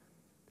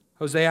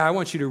 Hosea, I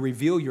want you to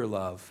reveal your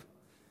love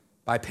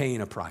by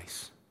paying a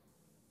price.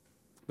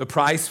 The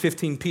price,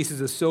 15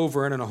 pieces of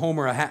silver and a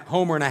homer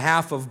and a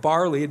half of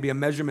barley. It'd be a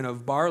measurement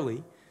of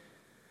barley.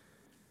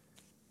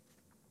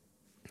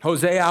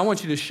 Hosea, I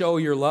want you to show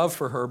your love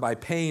for her by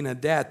paying a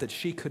debt that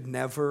she could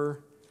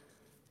never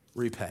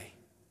repay.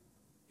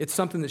 It's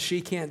something that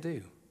she can't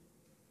do.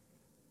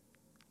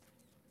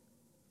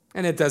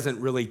 And it doesn't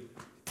really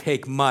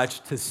take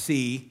much to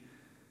see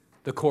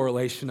the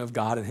correlation of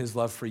God and his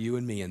love for you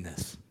and me in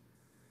this.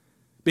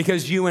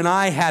 Because you and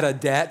I had a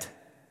debt,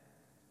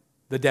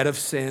 the debt of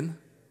sin,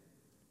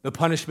 the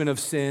punishment of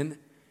sin,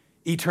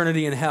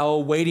 eternity in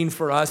hell waiting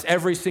for us.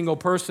 Every single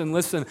person,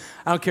 listen,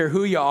 I don't care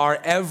who you are,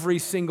 every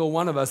single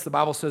one of us, the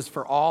Bible says,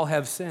 for all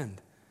have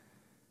sinned.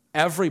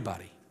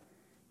 Everybody.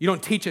 You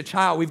don't teach a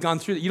child, we've gone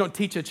through that, you don't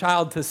teach a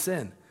child to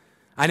sin.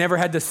 I never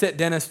had to sit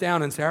Dennis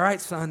down and say, all right,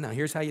 son, now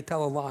here's how you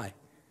tell a lie.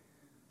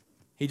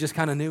 He just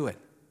kind of knew it.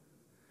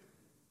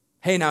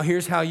 Hey, now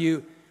here's how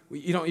you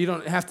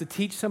don't have to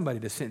teach somebody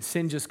to sin.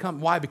 Sin just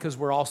comes. Why? Because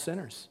we're all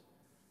sinners.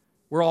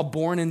 We're all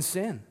born in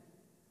sin.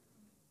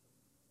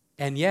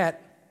 And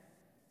yet,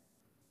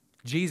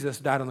 Jesus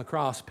died on the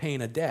cross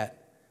paying a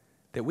debt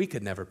that we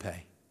could never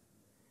pay.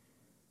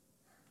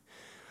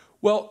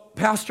 Well,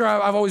 Pastor,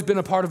 I've always been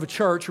a part of a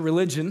church, a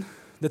religion,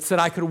 that said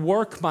I could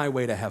work my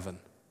way to heaven.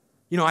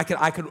 You know, I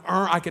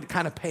could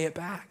kind of pay it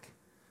back.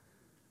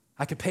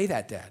 I could pay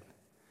that debt.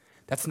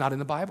 That's not in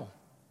the Bible.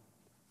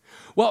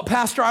 Well,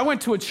 Pastor, I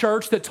went to a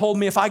church that told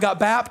me if I got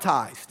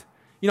baptized,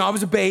 you know, I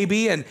was a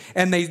baby and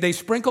they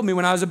sprinkled me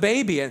when I was a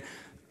baby. And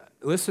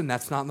listen,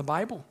 that's not in the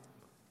Bible.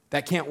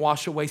 That can't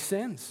wash away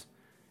sins.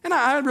 And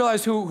I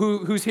realize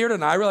who's here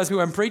tonight. I realize who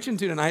I'm preaching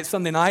to tonight,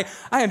 Sunday night.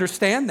 I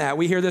understand that.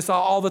 We hear this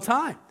all the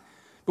time.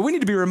 But we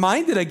need to be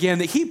reminded again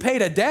that he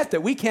paid a debt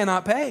that we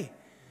cannot pay.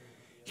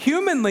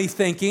 Humanly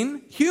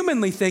thinking,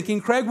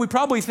 Craig, we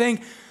probably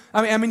think,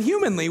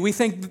 humanly, we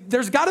think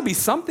there's got to be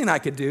something I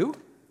could do.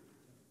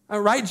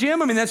 Right,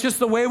 Jim? I mean, that's just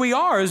the way we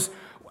are.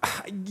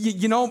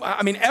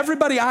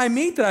 Everybody I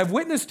meet that I've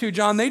witnessed to,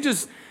 John, they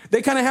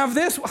kind of have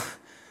this.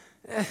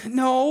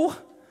 No,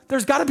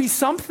 there's got to be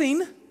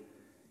something.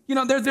 You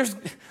know, there's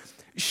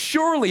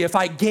surely if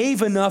I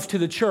gave enough to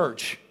the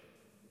church,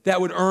 that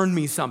would earn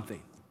me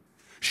something.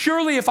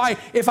 Surely if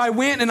I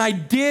went and I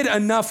did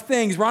enough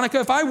things, Veronica,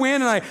 if I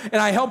went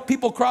and I helped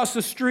people cross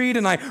the street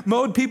and I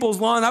mowed people's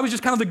lawn, I was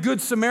just kind of the good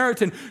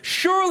Samaritan.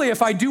 Surely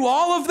if I do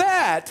all of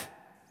that,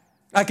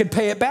 I could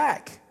pay it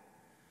back.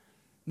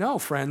 No,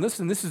 friend,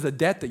 listen, this is a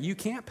debt that you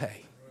can't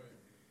pay.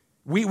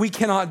 We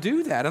cannot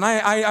do that. And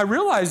I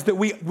realize that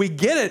we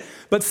get it,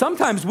 but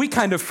sometimes we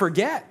kind of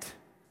forget.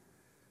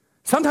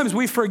 Sometimes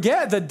we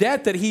forget the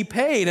debt that he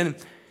paid. And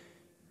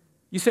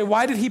you say,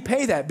 why did he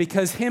pay that?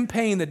 Because him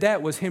paying the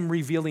debt was him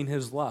revealing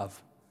his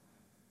love.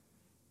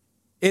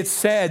 It's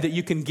said that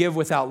you can give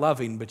without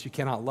loving, but you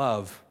cannot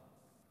love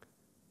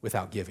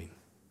without giving.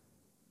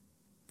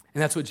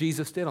 And that's what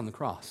Jesus did on the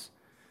cross.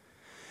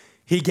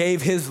 He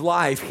gave his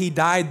life. He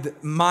died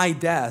my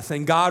death,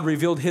 and God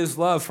revealed his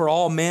love for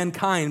all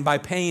mankind by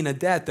paying a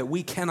debt that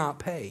we cannot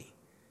pay.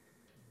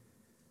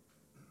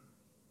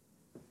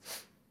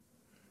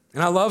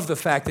 And I love the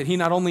fact that he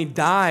not only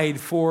died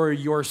for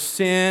your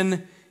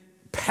sin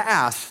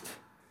past,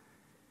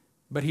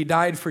 but he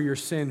died for your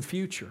sin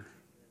future.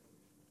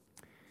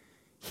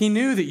 He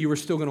knew that you were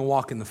still going to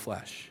walk in the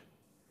flesh.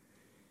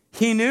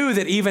 He knew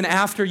that even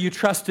after you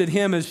trusted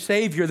him as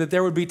Savior, that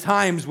there would be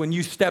times when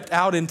you stepped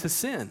out into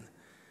sin.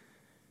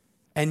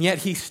 And yet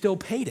he still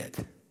paid it.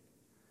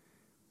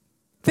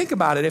 Think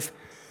about it. If,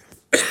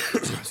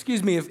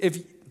 excuse me,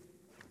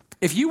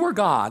 if you were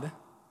God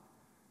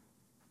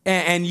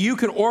and you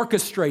could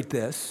orchestrate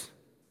this,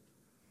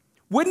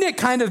 wouldn't it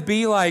kind of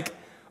be like,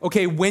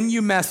 okay, when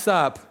you mess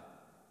up,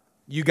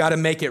 you got to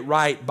make it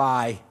right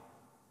by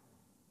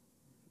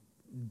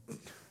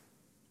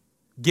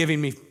giving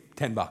me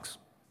 $10.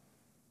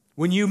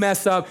 When you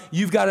mess up,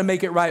 you've got to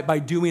make it right by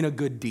doing a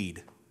good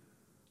deed.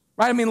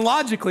 Right? I mean,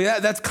 logically,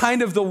 that's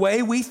kind of the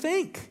way we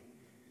think.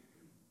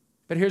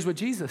 But here's what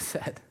Jesus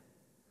said.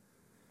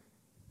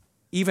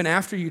 Even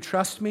after you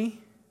trust me,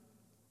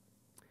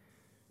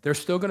 there's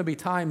still going to be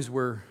times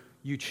where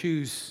you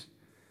choose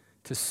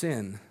to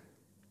sin.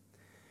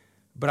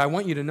 But I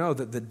want you to know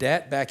that the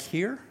debt back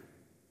here,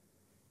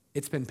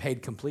 it's been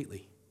paid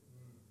completely.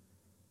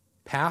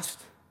 Past,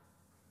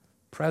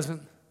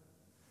 present,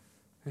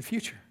 and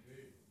future.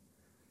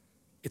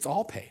 It's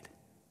all paid.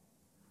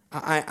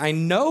 I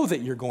know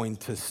that you're going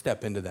to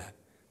step into that.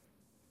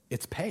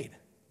 It's paid.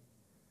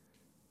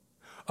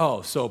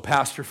 Oh, so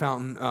Pastor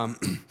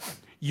Fountain,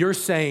 you're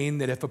saying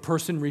that if a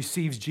person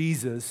receives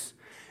Jesus,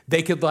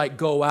 they could like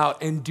go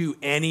out and do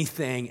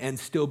anything and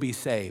still be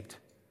saved.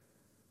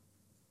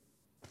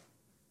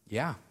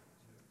 Yeah.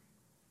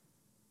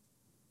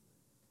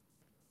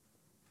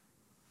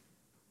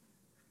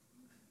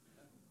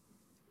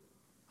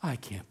 I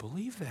can't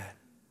believe that.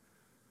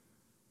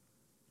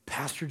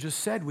 Pastor just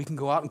said we can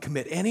go out and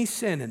commit any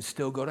sin and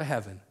still go to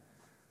heaven.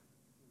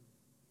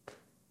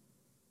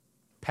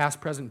 Past,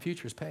 present,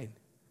 future is paid.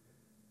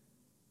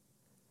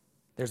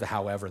 There's a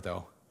however,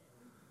 though.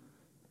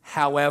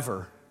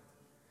 However,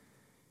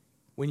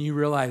 when you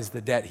realize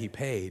the debt he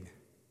paid,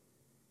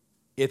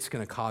 it's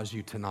going to cause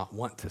you to not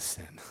want to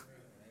sin.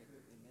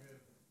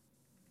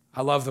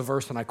 I love the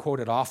verse, and I quote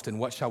it often.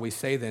 What shall we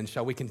say then?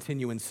 Shall we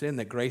continue in sin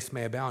that grace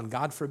may abound?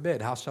 God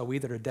forbid. How shall we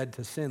that are dead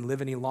to sin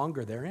live any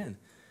longer therein?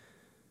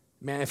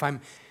 Man,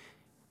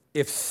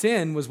 if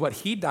sin was what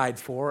he died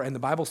for, and the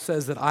Bible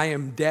says that I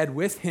am dead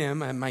with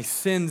him, and my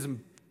sins,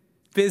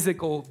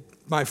 physical,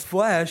 my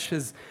flesh,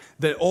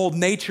 the old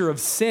nature of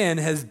sin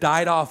has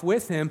died off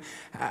with him,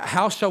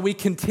 how shall we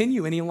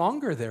continue any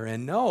longer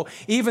therein? No,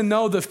 even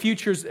though the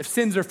future's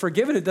sins are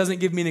forgiven, it doesn't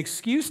give me an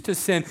excuse to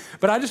sin.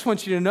 But I just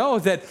want you to know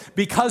that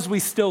because we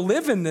still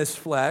live in this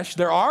flesh,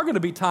 there are going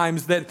to be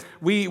times that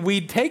we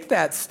take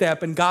that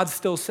step and God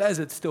still says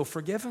it's still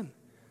forgiven.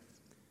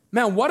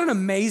 Man, what an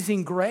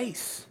amazing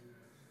grace.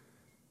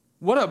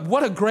 What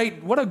a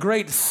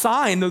great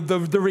sign of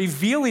the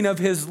revealing of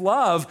his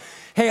love.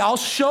 Hey, I'll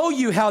show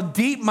you how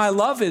deep my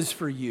love is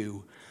for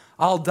you.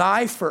 I'll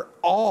die for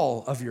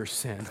all of your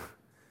sin.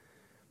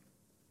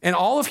 And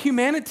all of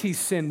humanity's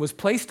sin was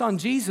placed on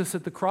Jesus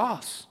at the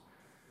cross.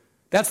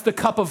 That's the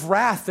cup of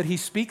wrath that he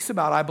speaks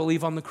about, I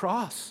believe, on the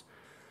cross.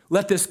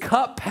 Let this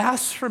cup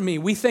pass from me.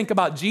 We think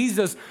about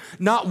Jesus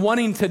not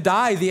wanting to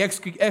die, the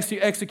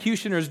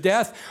executioner's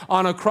death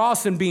on a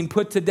cross and being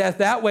put to death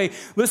that way.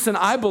 Listen,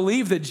 I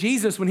believe that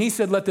Jesus, when he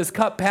said, let this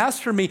cup pass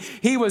from me,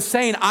 he was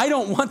saying, I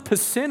don't want the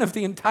sin of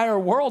the entire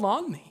world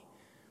on me.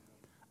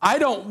 I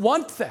don't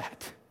want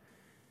that,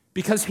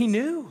 because he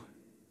knew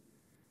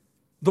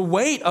the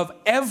weight of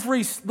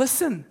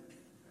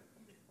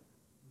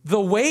the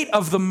weight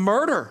of the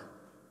murder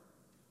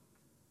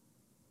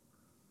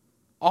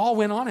all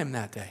went on him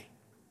that day.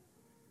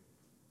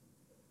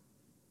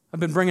 I've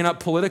been bringing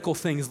up political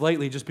things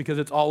lately just because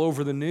it's all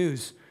over the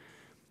news.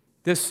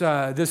 This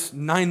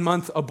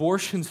 9-month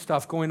abortion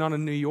stuff going on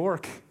in New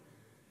York.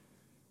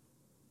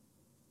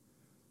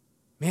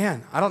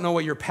 Man, I don't know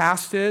what your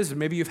past is, and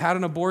maybe you've had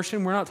an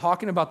abortion. We're not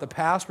talking about the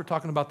past, we're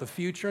talking about the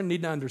future, and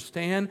need to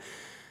understand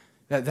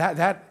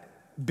that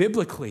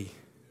biblically,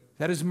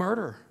 that is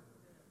murder.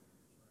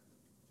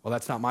 Well,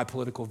 that's not my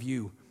political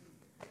view.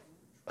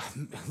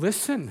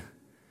 Listen,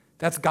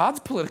 that's God's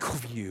political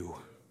view.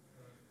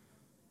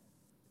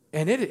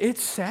 And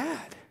it's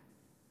sad.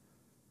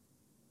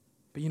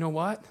 But you know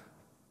what?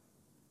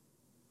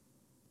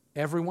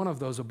 Every one of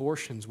those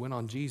abortions went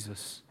on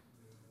Jesus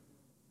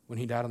when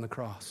he died on the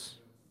cross.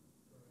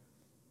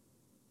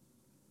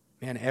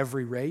 Man,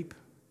 every rape,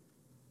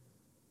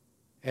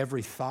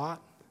 every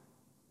thought,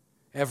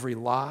 every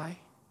lie,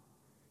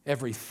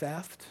 every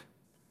theft,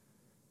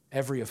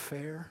 every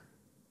affair,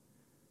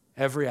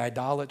 every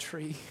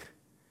idolatry,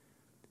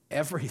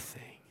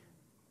 everything,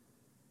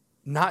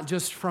 not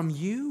just from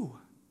you,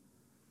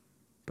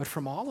 but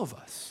from all of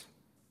us.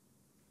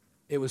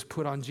 It was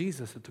put on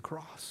Jesus at the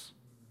cross.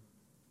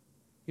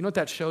 You know what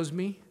that shows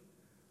me?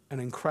 An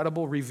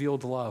incredible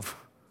revealed love.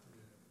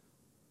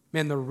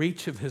 Man, the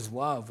reach of his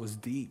love was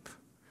deep.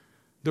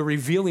 The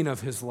revealing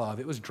of his love,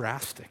 it was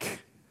drastic.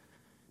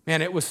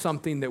 Man, it was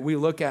something that we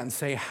look at and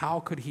say, how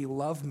could he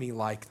love me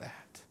like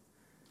that?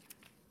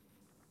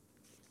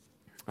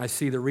 I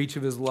see the reach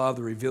of his love,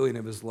 the revealing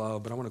of his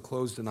love, but I want to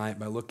close tonight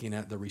by looking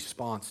at the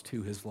response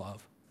to his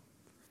love.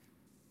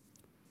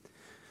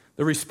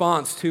 The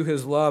response to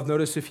his love,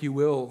 notice if you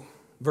will,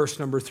 verse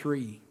number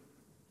 3.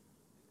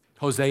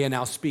 Hosea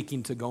now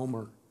speaking to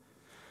Gomer.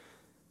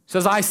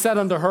 Says, I said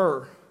unto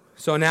her,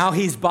 So now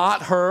he's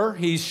bought her.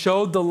 He's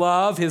showed the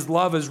love. His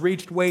love has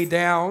reached way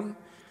down.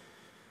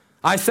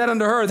 I said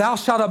unto her, thou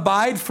shalt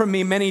abide from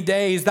me many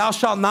days. Thou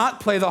shalt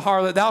not play the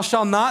harlot. Thou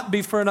shalt not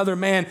be for another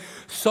man.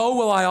 So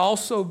will I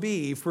also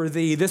be for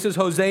thee. This is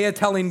Hosea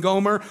telling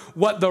Gomer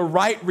what the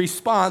right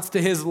response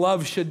to his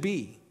love should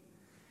be.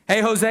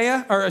 Hey,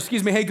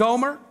 hey,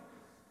 Gomer,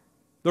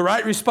 the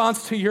right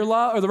response to your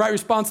love, or the right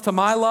response to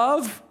my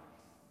love,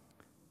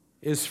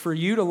 is for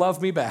you to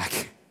love me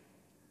back.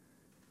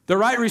 The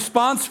right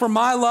response for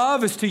my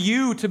love is to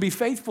you to be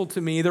faithful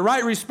to me. The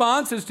right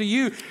response is to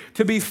you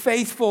to be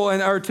faithful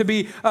or to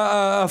be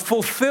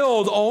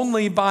fulfilled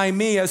only by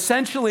me.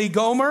 Essentially,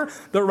 Gomer,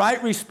 the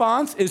right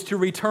response is to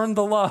return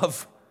the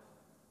love.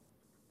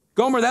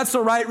 Gomer, that's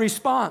the right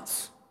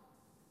response.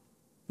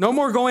 No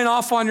more going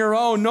off on your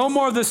own. No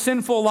more of the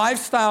sinful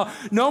lifestyle.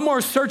 No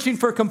more searching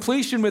for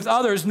completion with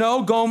others.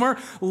 No, Gomer,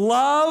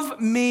 love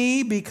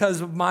me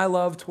because of my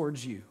love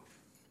towards you.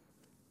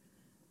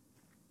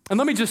 And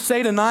let me just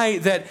say tonight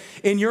that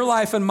in your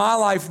life and my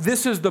life,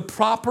 this is the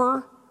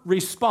proper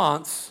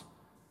response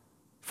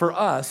for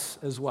us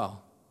as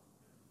well.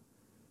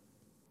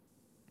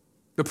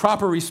 The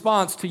proper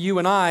response to you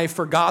and I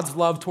for God's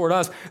love toward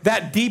us.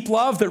 That deep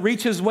love that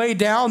reaches way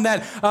down,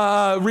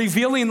 that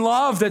revealing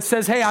love that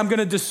says, hey, I'm going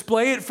to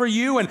display it for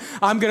you and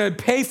I'm going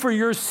to pay for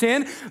your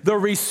sin. The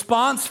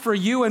response for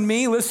you and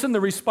me, listen,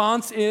 the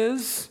response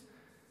is,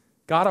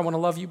 God, I want to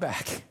love you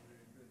back.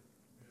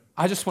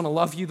 I just want to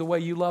love you the way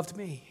you loved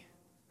me.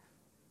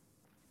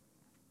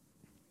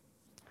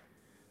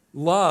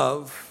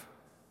 Love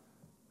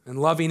and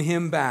loving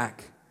him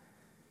back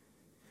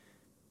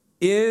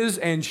is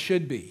and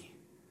should be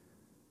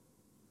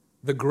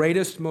the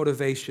greatest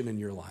motivation in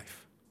your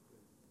life.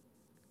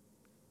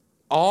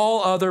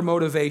 All other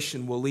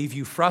motivation will leave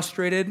you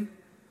frustrated,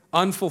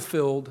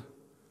 unfulfilled,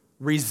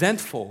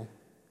 resentful,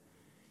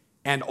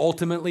 and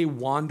ultimately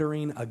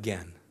wandering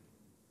again.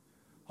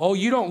 Oh,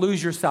 you don't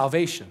lose your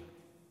salvation.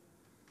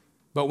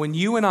 But when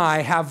you and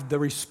I have the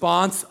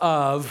response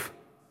of,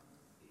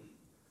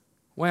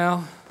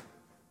 well,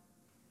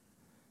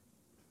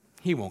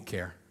 he won't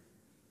care.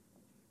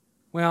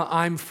 Well,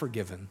 I'm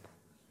forgiven.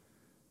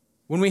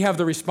 When we have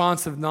the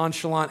response of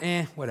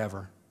nonchalant,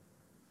 whatever.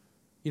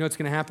 You know what's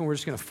going to happen? We're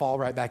just going to fall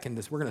right back into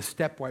this. We're going to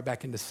step right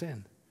back into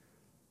sin.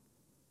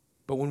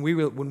 But when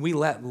we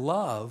let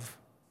love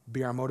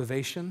be our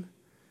motivation,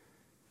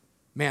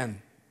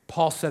 man,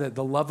 Paul said it,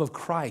 the love of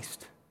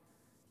Christ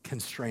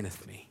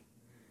constraineth me.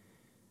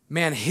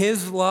 Man,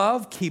 his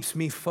love keeps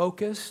me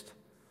focused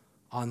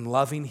on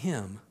loving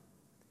him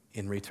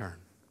in return.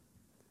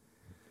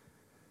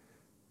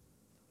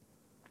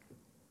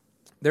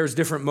 There's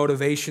different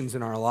motivations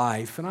in our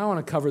life, and I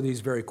want to cover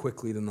these very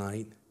quickly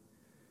tonight.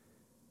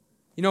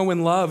 You know,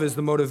 when love is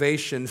the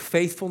motivation,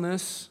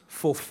 faithfulness,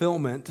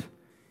 fulfillment,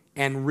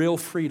 and real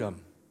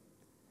freedom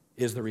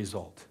is the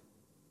result.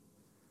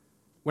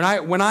 When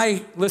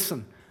I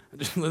listen,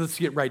 let's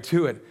get right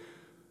to it.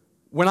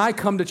 When I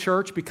come to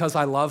church because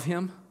I love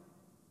him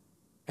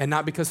and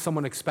not because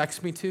someone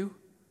expects me to,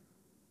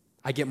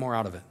 I get more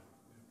out of it.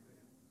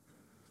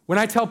 When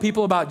I tell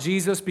people about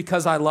Jesus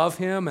because I love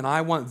him and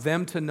I want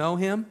them to know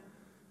him,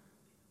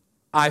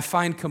 I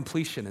find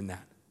completion in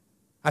that.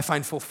 I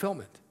find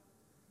fulfillment.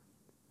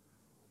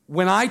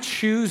 When I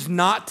choose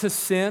not to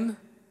sin,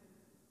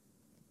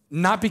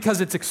 not because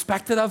it's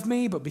expected of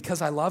me, but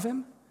because I love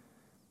him,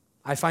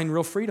 I find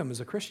real freedom as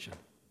a Christian.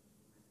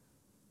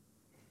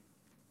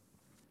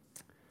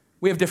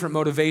 We have different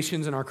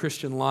motivations in our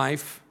Christian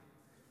life.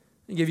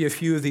 I'll give you a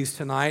few of these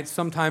tonight.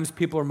 Sometimes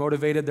people are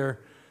motivated, they're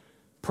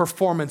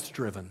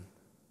performance-driven.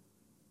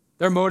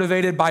 They're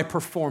motivated by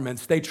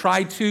performance. They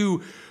try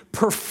to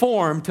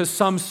perform to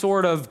some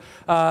sort of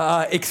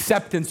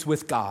acceptance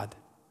with God.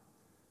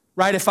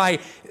 Right? If I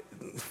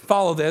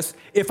follow this,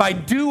 if I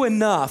do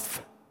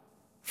enough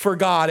for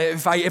God,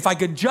 if I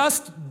could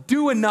just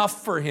do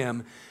enough for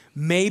him,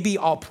 maybe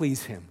I'll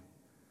please him.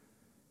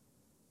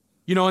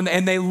 You know,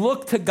 and they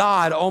look to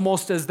God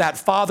almost as that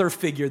father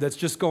figure that's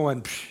just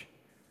going,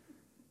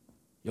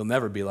 you'll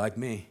never be like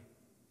me.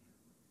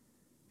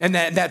 And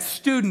that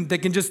student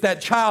that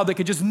child that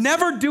can just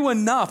never do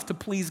enough to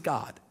please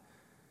God.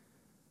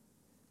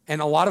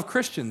 And a lot of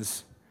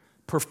Christians,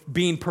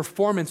 being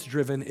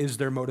performance-driven is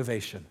their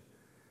motivation.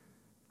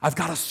 I've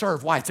got to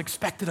serve. Why? It's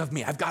expected of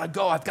me. I've got to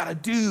go. I've got to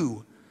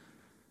do.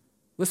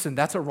 Listen,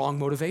 that's a wrong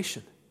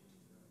motivation.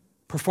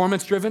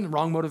 Performance-driven,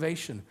 wrong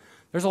motivation.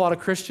 There's a lot of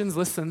Christians,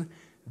 listen,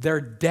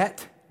 they're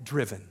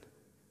debt-driven.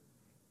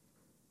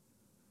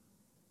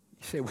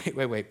 You say,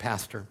 wait,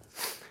 Pastor.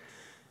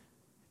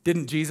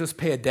 Didn't Jesus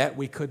pay a debt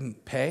we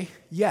couldn't pay?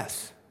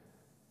 Yes.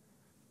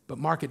 But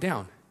mark it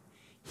down.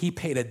 He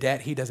paid a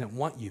debt he doesn't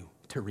want you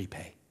to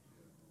repay.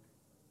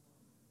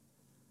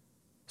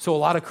 So a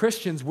lot of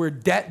Christians, we're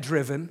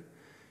debt-driven.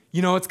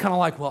 You know, it's kind of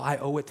like, well, I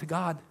owe it to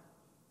God.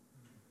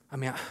 I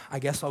mean, I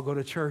guess I'll go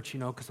to church,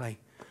 because I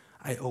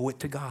owe it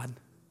to God.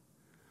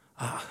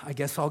 I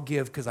guess I'll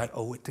give because I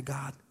owe it to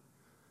God.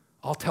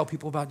 I'll tell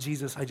people about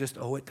Jesus. I just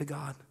owe it to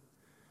God.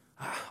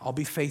 I'll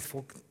be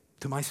faithful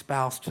to my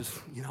spouse, just,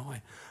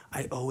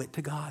 I owe it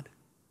to God.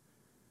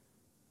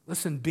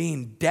 Listen,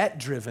 being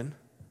debt-driven,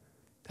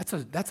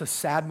 that's a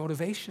sad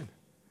motivation.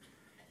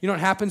 You know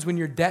what happens when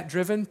you're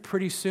debt-driven?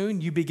 Pretty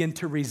soon, you begin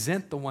to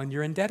resent the one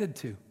you're indebted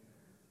to.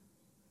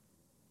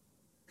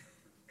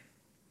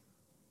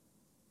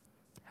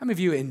 How many of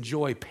you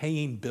enjoy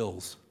paying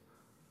bills?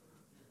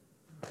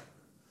 A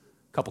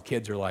couple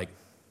kids are like,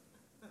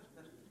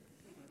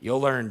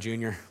 you'll learn,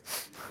 Junior.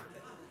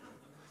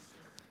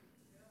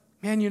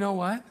 Man, you know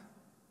what?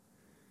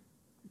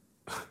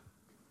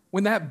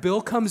 When that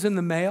bill comes in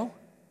the mail,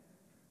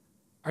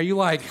 are you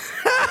like,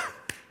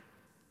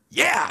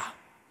 yeah,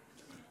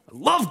 I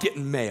love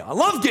getting mail. I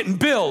love getting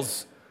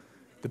bills.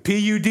 The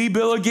PUD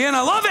bill again,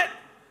 I love it.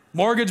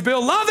 Mortgage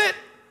bill, love it.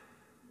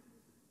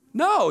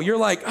 No, you're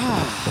like,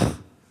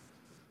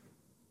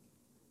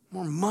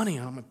 more money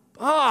on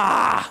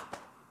my,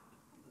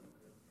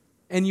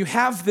 And you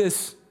have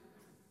this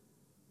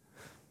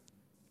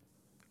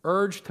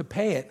urge to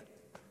pay it.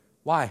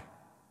 Why?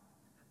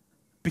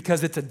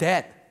 Because it's a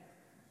debt.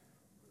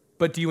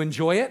 But do you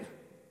enjoy it?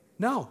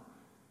 No.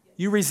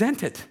 You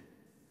resent it.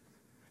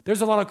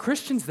 There's a lot of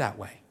Christians that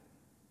way.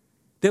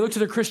 They look to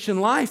their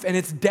Christian life and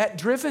it's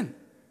debt-driven.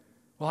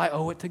 Well, I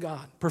owe it to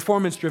God.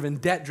 Performance-driven,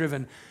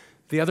 debt-driven.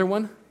 The other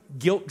one,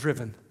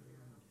 guilt-driven.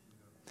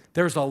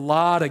 There's a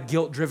lot of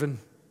guilt-driven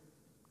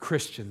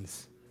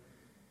Christians.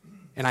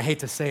 And I hate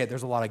to say it,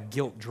 there's a lot of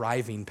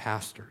guilt-driving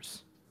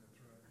pastors.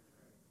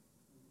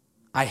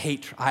 I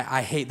hate,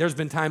 there's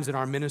been times in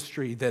our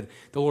ministry that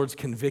the Lord's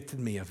convicted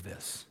me of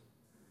this.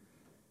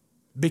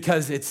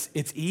 Because it's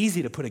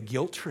easy to put a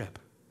guilt trip.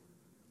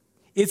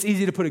 It's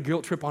easy to put a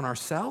guilt trip on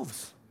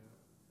ourselves.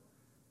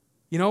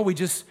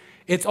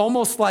 It's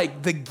almost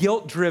like the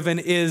guilt-driven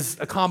is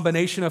a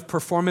combination of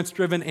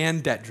performance-driven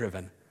and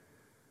debt-driven.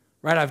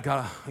 Right?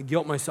 I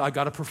guilt myself, I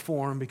got to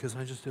perform because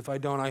if I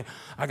don't,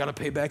 I got to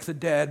pay back the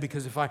debt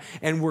because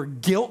and we're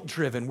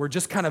guilt-driven. We're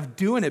just kind of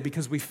doing it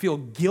because we feel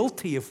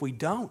guilty if we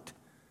don't.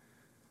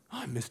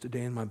 I missed a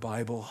day in my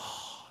Bible.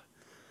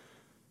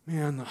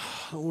 Man,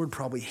 the Lord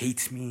probably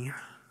hates me.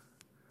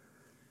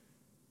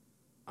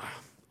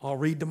 I'll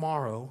read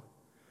tomorrow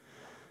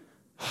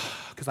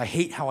because I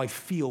hate how I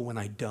feel when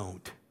I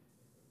don't.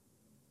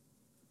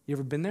 You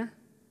ever been there?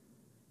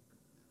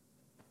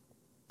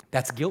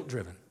 That's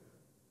guilt-driven.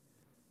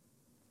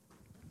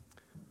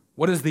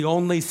 What is the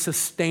only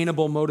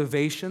sustainable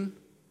motivation?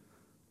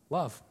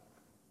 Love.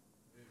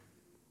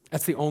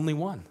 That's the only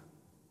one.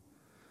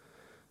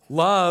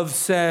 Love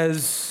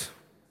says,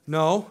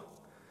 no,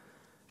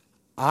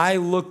 I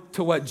look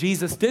to what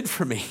Jesus did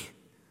for me.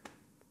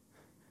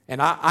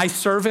 And I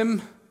serve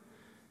him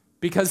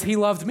because he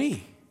loved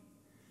me.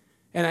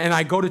 And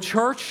I go to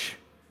church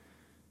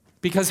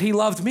because he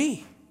loved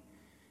me.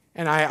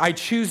 And I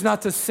choose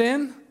not to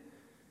sin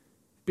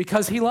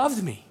because he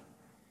loved me.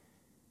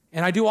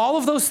 And I do all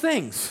of those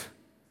things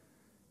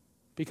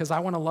because I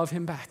want to love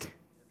him back.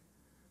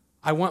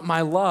 I want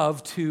my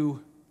love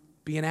to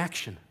be in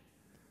action.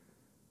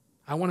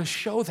 I want to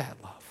show that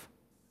love.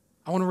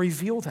 I want to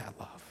reveal that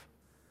love.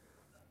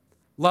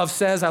 Love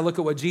says, I look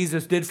at what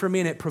Jesus did for me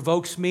and it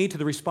provokes me to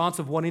the response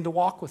of wanting to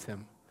walk with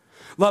him.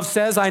 Love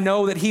says, I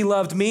know that he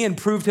loved me and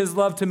proved his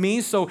love to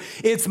me, so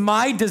it's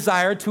my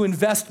desire to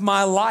invest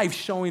my life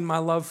showing my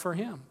love for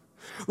him.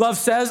 Love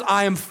says,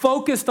 I am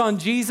focused on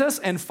Jesus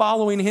and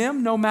following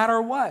him no matter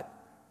what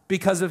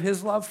because of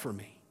his love for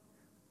me.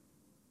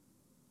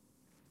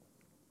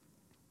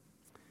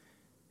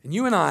 And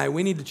you and I,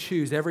 we need to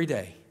choose every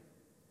day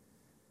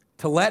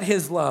to let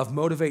his love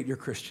motivate your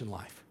Christian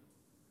life.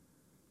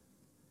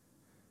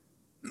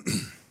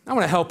 I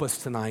want to help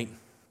us tonight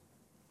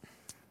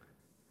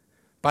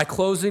by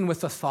closing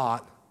with a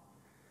thought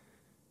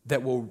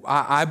that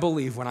I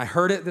believe, when I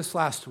heard it this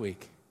last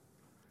week,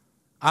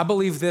 I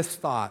believe this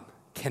thought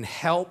can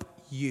help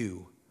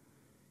you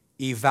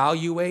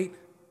evaluate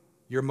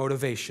your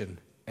motivation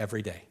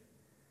every day.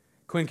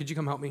 Quinn, could you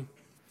come help me?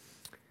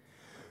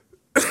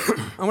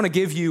 I want to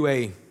give you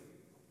a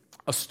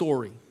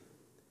story.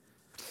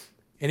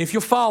 And if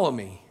you'll follow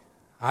me,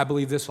 I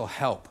believe this will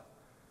help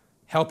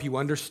you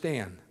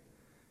understand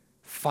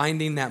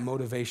finding that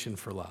motivation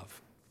for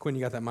love. Quinn,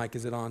 you got that mic?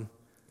 Is it on?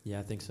 Yeah,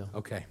 I think so.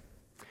 Okay.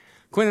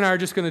 Quinn and I are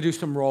just going to do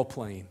some role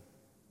playing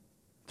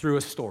through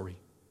a story.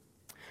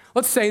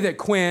 Let's say that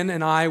Quinn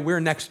and I, we're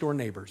next door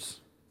neighbors.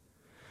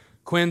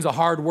 Quinn's a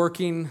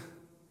hardworking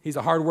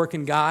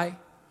guy,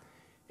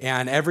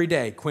 and every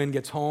day Quinn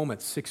gets home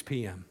at 6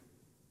 p.m.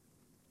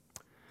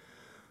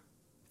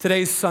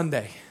 Today's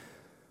Sunday.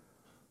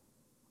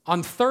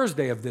 On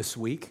Thursday of this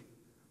week,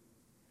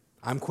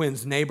 I'm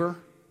Quinn's neighbor.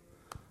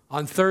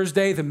 On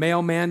Thursday, the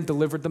mailman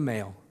delivered the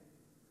mail.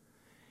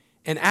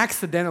 And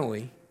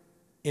accidentally,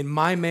 in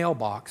my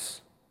mailbox,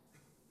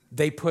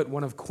 they put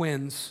one of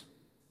Quinn's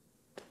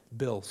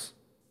bills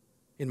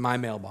in my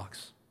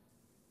mailbox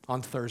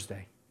on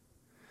Thursday.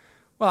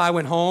 Well, I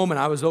went home and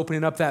I was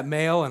opening up that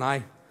mail and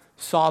I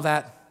saw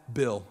that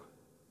bill.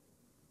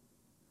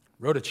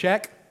 Wrote a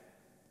check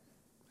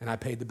and I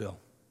paid the bill.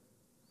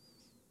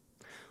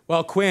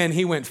 Well, Quinn,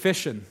 he went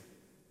fishing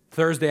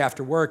Thursday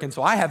after work, and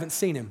so I haven't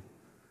seen him.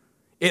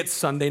 It's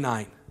Sunday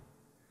night.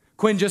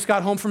 Quinn just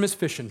got home from his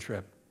fishing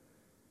trip.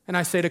 And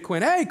I say to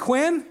Quinn, hey,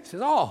 Quinn. He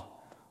says, oh,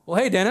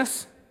 well, hey,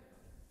 Dennis.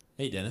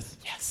 Hey, Dennis.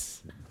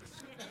 Yes.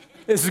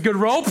 This is good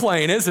role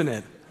playing, isn't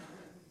it?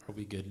 Are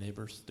we good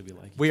neighbors? Do we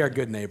like each We are other?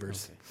 good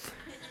neighbors.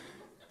 Okay.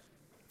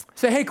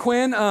 Say, hey,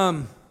 Quinn.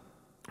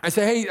 I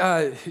say,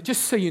 hey,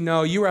 just so you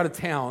know, you were out of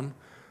town.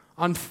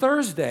 On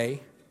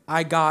Thursday,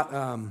 I got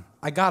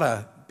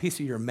a piece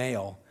of your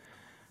mail.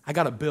 I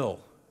got a bill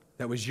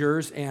that was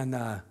yours, and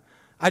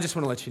I just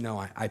want to let you know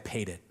I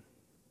paid it.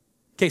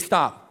 Okay,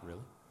 stop. Really?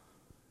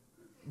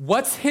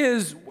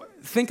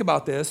 Think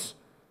about this.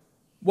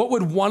 What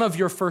would one of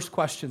your first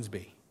questions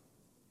be?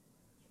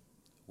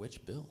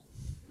 Which bill?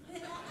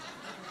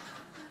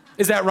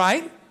 Is that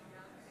right?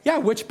 Yeah,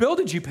 which bill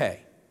did you pay?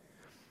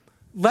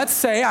 Let's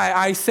say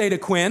I say to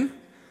Quinn,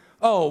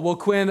 oh, well,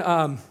 Quinn,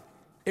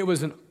 it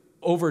was an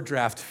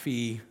overdraft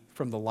fee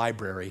from the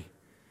library,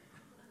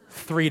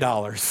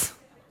 $3.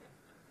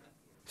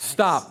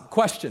 Stop.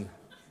 Question.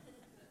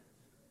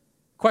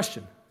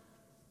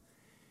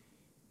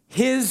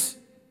 His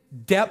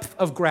depth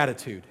of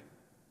gratitude,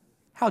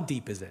 how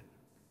deep is it?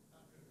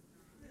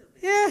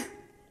 Yeah.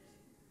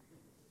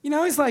 You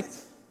know, he's like,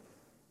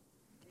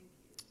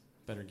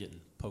 Better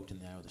getting poked in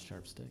the eye with a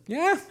sharp stick.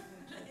 yeah,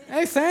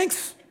 hey,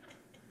 thanks.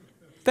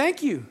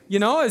 Thank you. You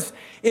know,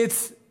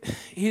 it's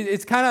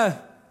kind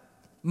of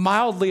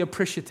mildly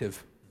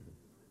appreciative.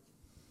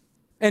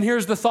 And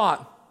here's the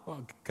thought.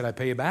 Well, could I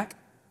pay you back?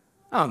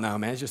 Oh, no,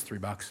 man, it's just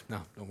 $3.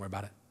 No, don't worry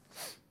about it.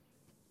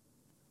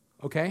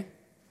 Okay?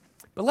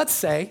 But let's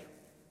say,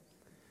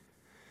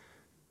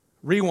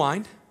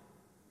 rewind.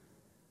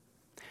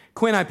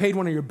 Quinn, I paid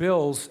one of your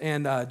bills,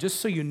 and just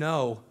so you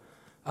know,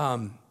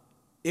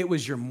 it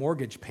was your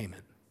mortgage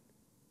payment.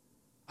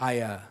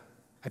 I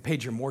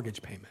paid your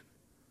mortgage payment.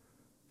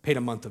 Paid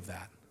a month of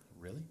that.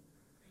 Really?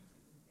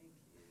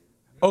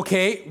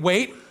 Okay,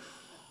 wait.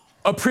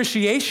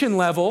 Appreciation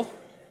level,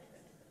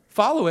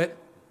 follow it.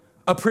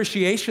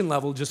 Appreciation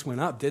level just went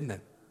up, didn't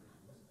it?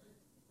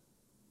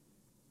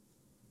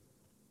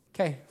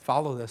 Okay,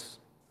 follow this.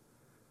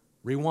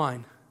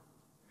 Rewind.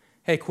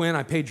 Hey, Quinn,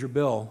 I paid your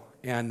bill,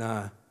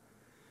 and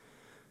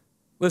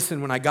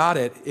listen, when I got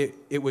it,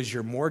 it was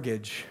your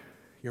mortgage,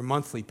 your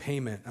monthly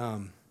payment.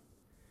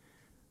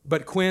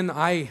 But Quinn,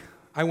 I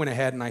went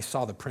ahead and I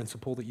saw the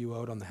principal that you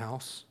owed on the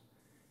house,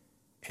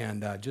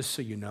 and just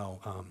so you know,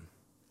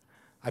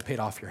 I paid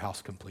off your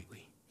house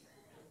completely.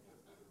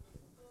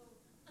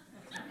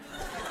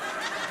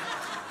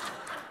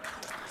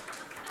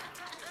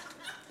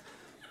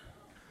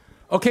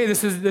 Okay,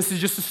 this is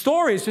just a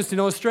story. It's just an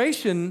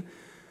illustration.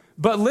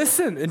 But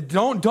listen, and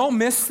don't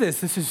miss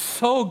this. This is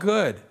so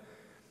good.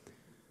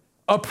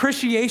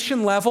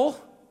 Appreciation level,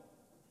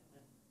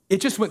 it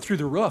just went through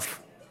the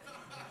roof.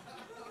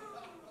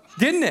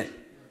 Didn't it?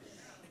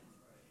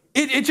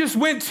 It just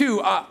went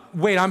to,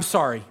 wait, I'm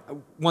sorry.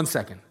 1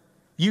 second.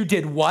 You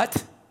did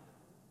what?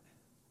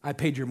 I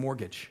paid your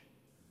mortgage.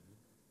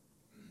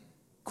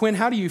 Quinn,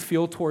 how do you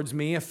feel towards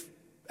me if,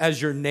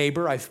 as your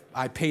neighbor,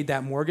 I paid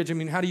that mortgage? I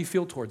mean, how do you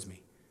feel towards me?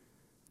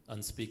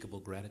 Unspeakable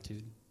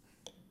gratitude.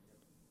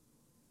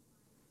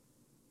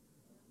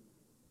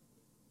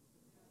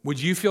 Would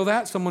you feel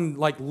that? Someone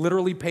like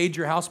literally paid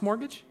your house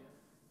mortgage?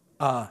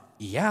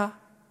 Yeah.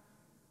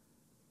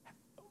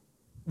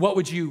 What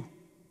would you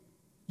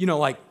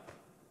like,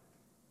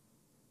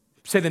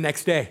 say the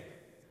next day?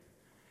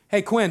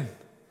 Hey, Quinn,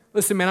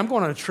 listen, man, I'm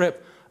going on a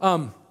trip.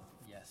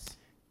 Yes.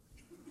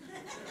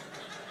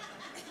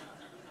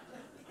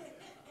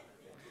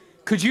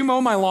 Could you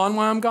mow my lawn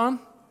while I'm gone?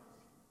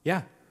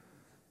 Yeah.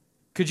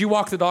 Could you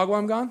walk the dog while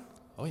I'm gone?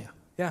 Oh, yeah.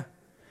 Yeah.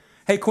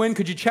 Hey, Quinn,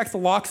 could you check the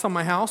locks on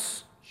my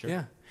house? Sure.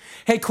 Yeah.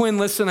 Hey, Quinn,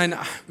 listen,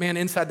 man,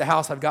 inside the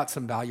house, I've got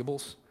some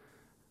valuables.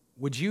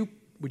 Would you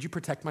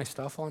protect my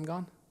stuff while I'm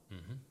gone?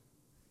 Mm-hmm.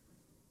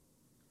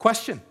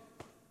 Question.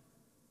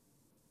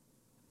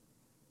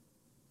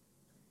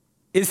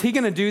 Is he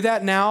going to do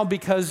that now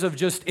because of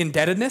just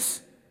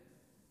indebtedness?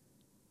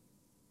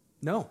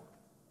 No.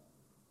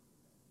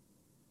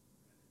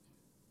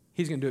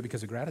 He's going to do it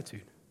because of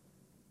gratitude.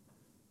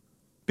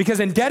 Because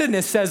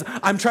indebtedness says,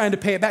 I'm trying to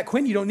pay it back.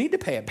 Quinn, you don't need to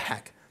pay it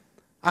back.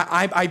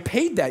 I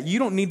paid that. You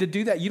don't need to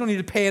do that. You don't need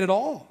to pay it at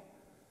all.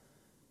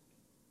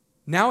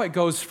 Now it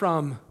goes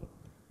from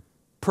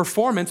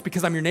performance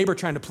because I'm your neighbor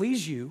trying to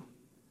please you,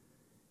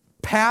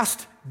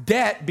 past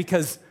debt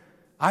because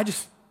I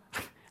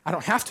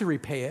don't have to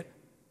repay it.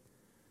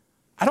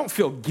 I don't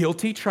feel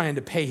guilty trying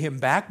to pay him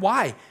back.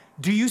 Why?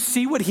 Do you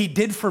see what he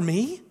did for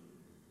me?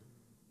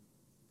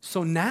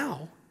 So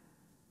now,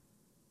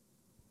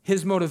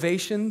 his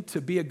motivation to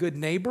be a good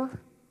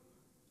neighbor,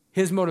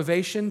 his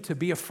motivation to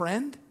be a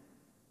friend,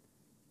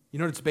 you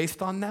know what it's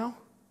based on now?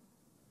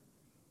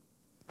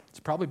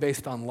 It's probably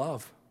based on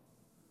love.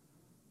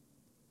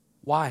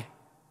 Why?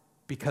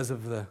 Because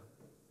of the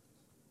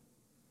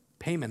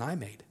payment I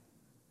made.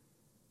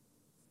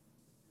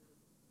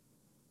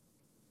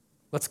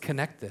 Let's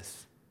connect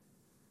this.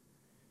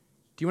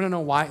 Do you want to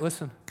know why?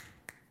 Listen.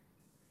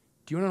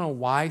 Do Do you want to know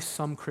why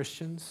some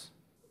Christians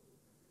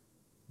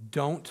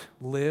don't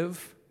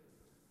live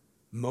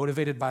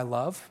motivated by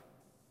love?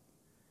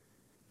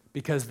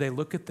 Because they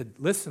look at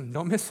listen,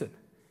 don't miss it.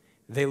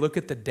 They look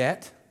at the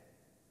debt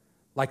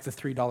like the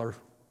 $3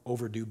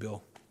 overdue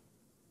bill.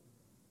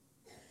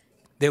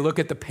 They look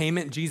at the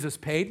payment Jesus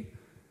paid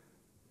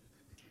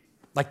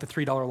like the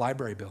 $3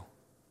 library bill.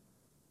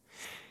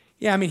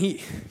 Yeah, I mean,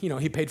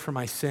 he paid for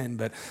my sin,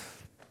 but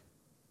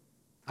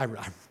I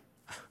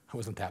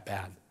wasn't that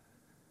bad.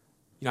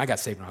 I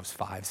got saved when I was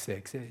 5,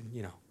 6, I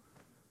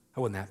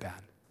wasn't that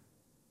bad.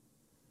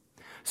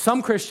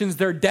 Some Christians,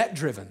 they're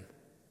debt-driven.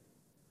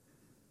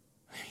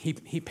 He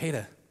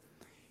paid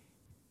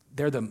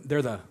they're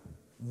the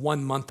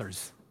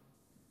 1-monthers.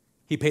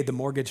 He paid the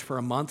mortgage for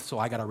a month, so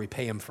I got to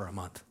repay him for a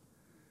month.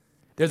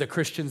 They're the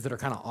Christians that are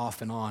kind of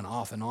off and on,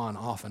 off and on,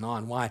 off and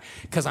on. Why?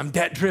 Because I'm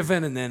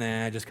debt-driven, and then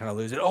I just kind of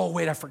lose it. Oh,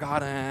 wait, I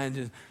forgot.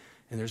 And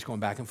they're just going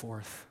back and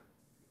forth.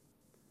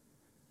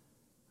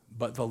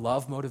 But the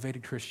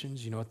love-motivated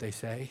Christians, you know what they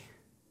say?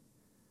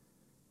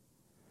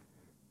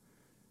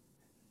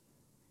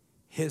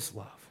 His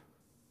love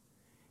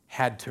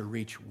had to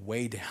reach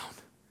way down.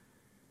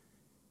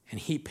 And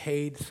he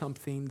paid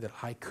something that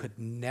I could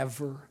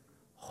never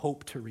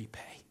hope to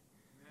repay.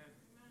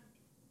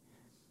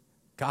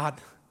 God,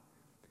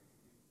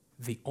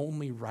 the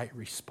only right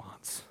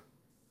response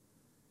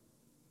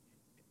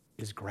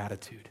is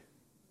gratitude.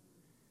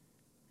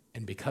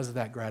 And because of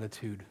that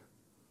gratitude,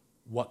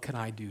 what can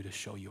I do to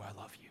show you I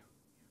love you?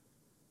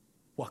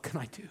 What can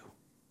I do?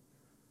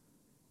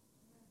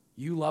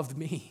 You loved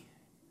me.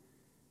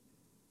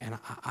 And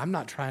I'm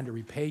not trying to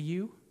repay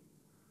you.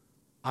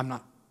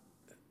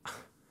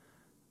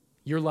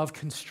 Your love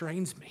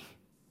constrains me.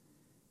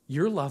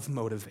 Your love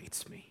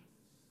motivates me.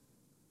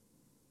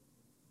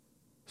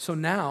 So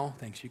now,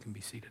 thanks, you can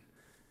be seated.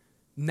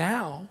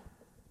 Now,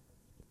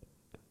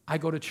 I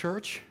go to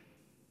church,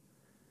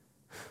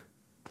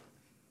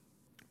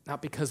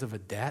 not because of a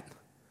debt,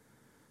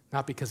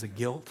 not because of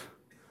guilt,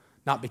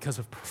 not because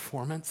of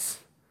performance.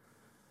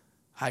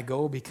 I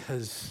go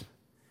because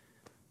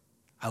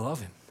I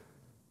love him.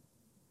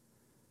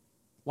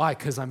 Why?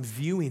 Because I'm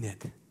viewing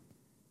it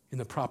in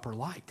the proper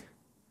light.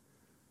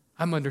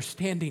 I'm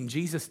understanding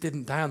Jesus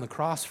didn't die on the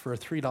cross for a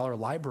 $3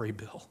 library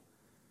bill.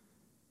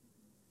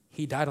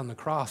 He died on the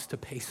cross to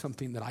pay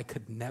something that I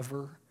could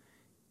never,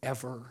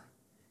 ever,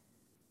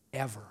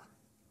 ever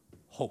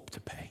hope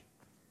to pay.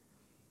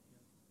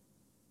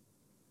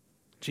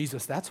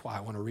 Jesus, that's why I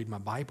want to read my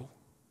Bible.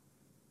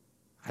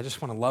 I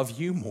just want to love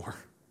you more.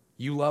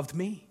 You loved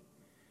me.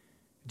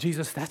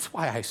 Jesus, that's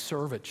why I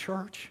serve at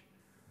church.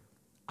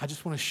 I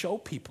just want to show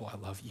people I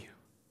love you.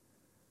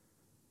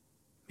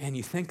 Man,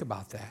 you think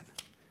about that.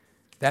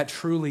 That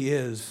truly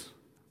is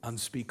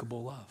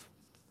unspeakable love.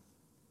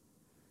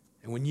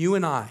 And when you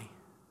and I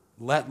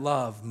let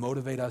love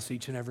motivate us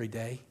each and every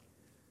day,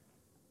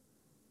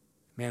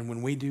 man,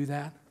 when we do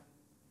that,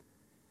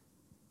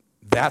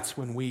 that's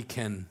when we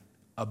can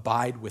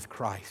abide with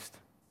Christ,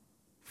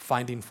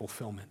 finding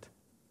fulfillment,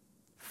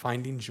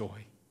 finding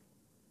joy,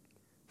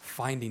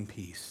 finding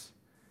peace.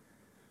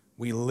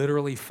 We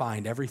literally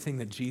find everything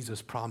that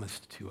Jesus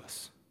promised to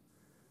us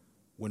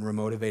when we're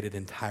motivated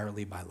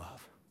entirely by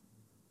love.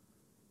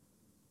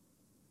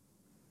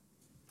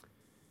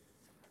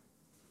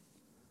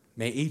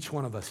 May each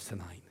one of us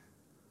tonight,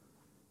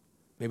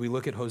 may we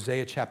look at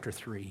Hosea chapter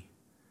 3,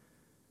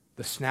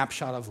 the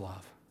snapshot of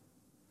love,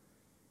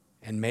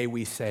 and may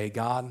we say,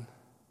 God,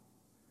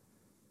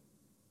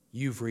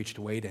 you've reached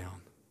way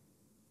down.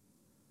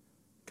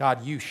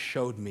 God, you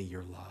showed me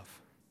your love.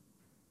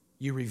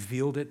 You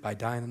revealed it by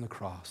dying on the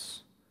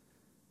cross.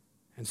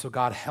 And so,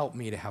 God, help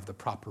me to have the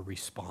proper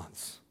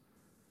response.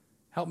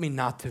 Help me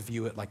not to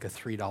view it like a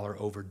 $3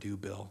 overdue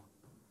bill.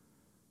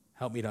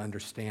 Help me to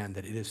understand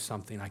that it is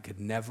something I could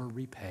never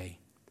repay,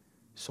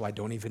 so I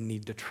don't even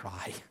need to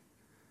try.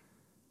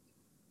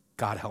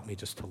 God, help me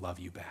just to love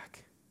you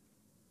back.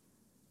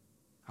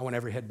 I want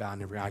every head bowed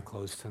and every eye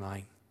closed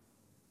tonight.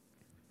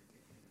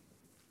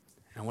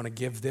 And I want to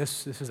give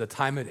this is a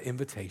time of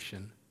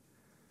invitation.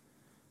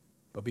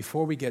 But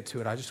before we get to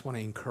it, I just want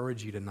to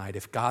encourage you tonight.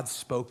 If God's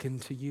spoken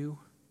to you,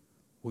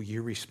 will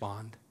you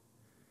respond?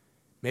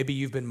 Maybe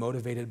you've been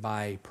motivated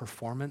by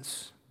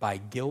performance, by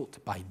guilt,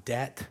 by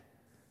debt.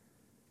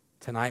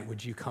 Tonight,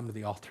 would you come to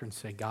the altar and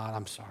say, God,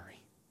 I'm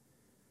sorry.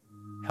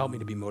 Help me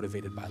to be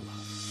motivated by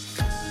love.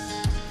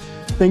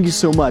 Thank you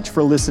so much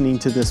for listening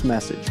to this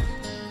message.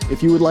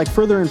 If you would like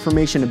further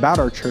information about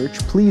our church,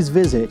 please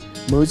visit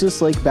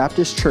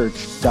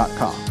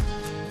moseslakebaptistchurch.com.